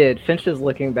 I did. Finch is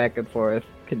looking back and forth,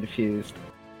 confused.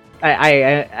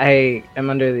 I am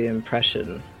under the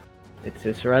impression it's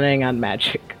just running on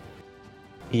magic.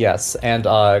 Yes, and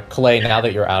Kalei, now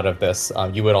that you're out of this,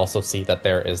 you would also see that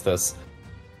there is this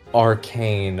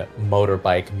arcane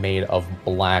motorbike made of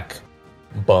black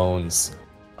bones.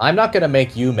 I'm not gonna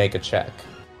make you make a check.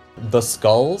 The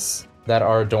skulls that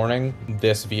are adorning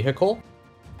this vehicle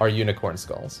are unicorn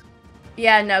skulls.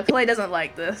 Yeah, no, Clay doesn't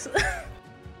like this.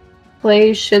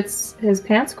 Clay shits his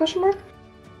pants? Question mark.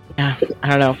 Yeah, I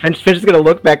don't know. Finch is gonna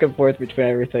look back and forth between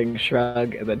everything,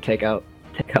 shrug, and then take out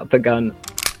the gun,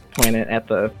 point it at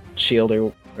the shield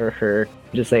or her,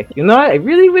 just say, you know what? I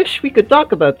really wish we could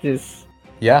talk about this.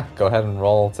 Yeah, go ahead and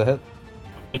roll to hit.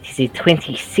 It is a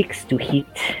 26 to hit.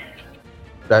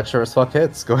 That sure as fuck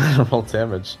hits. Go ahead and roll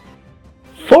damage.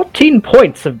 14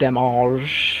 points of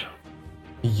damage.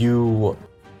 You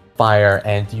fire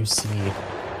and you see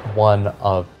one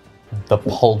of the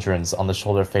pauldrons on the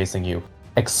shoulder facing you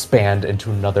expand into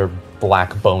another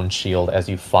black bone shield as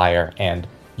you fire, and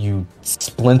you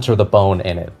splinter the bone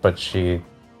in it, but she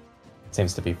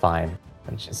seems to be fine.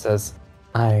 And she says,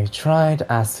 I tried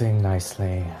asking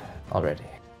nicely already.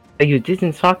 You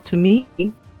didn't talk to me?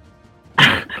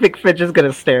 I think Finch is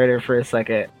gonna stare at her for a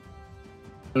second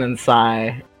and then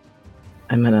sigh.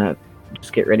 I'm gonna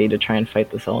just get ready to try and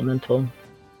fight this elemental.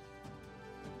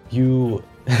 You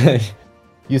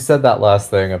you said that last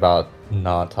thing about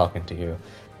not talking to you,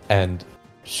 and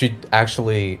she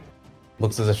actually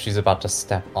looks as if she's about to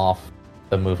step off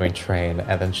the moving train,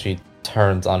 and then she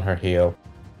turns on her heel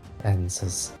and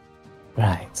says,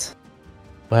 right,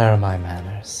 where are my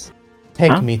manners?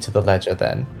 Take me to the ledger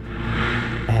then.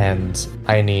 And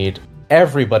I need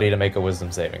everybody to make a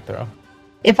wisdom saving throw.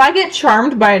 If I get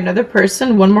charmed by another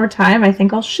person one more time, I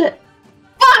think I'll shit.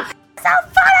 Fuck!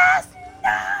 Sylvanas!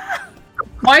 No!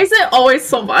 Why is it always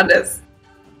Sylvanas?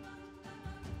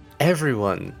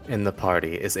 Everyone in the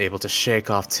party is able to shake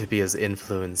off Tibia's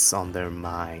influence on their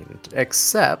mind,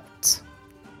 except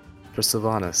for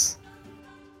Sylvanas.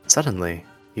 Suddenly,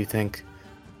 you think,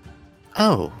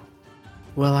 oh,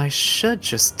 well, I should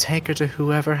just take her to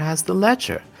whoever has the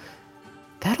ledger.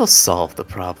 That'll solve the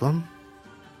problem.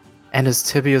 And as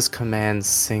Tibia's command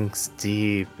sinks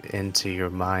deep into your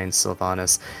mind,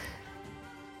 Sylvanas,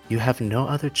 you have no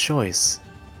other choice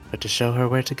but to show her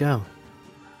where to go.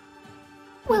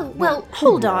 Well,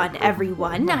 hold on,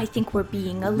 everyone. I think we're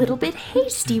being a little bit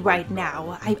hasty right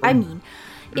now. I mean,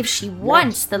 if she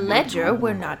wants the ledger,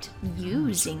 we're not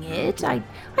using it. I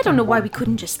don't know why we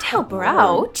couldn't just help her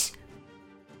out.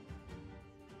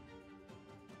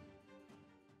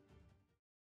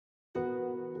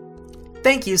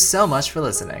 Thank you so much for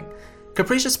listening.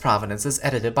 Capricious Providence is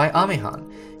edited by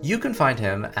Amihan. You can find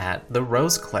him at The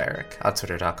Rose Cleric at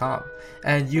twitter.com.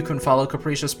 And you can follow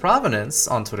Capricious Providence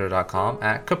on twitter.com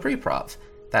at Capriprov.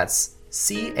 That's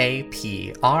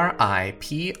CAPRIPROV.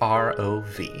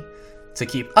 To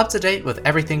keep up to date with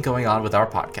everything going on with our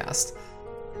podcast.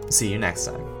 See you next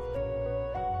time.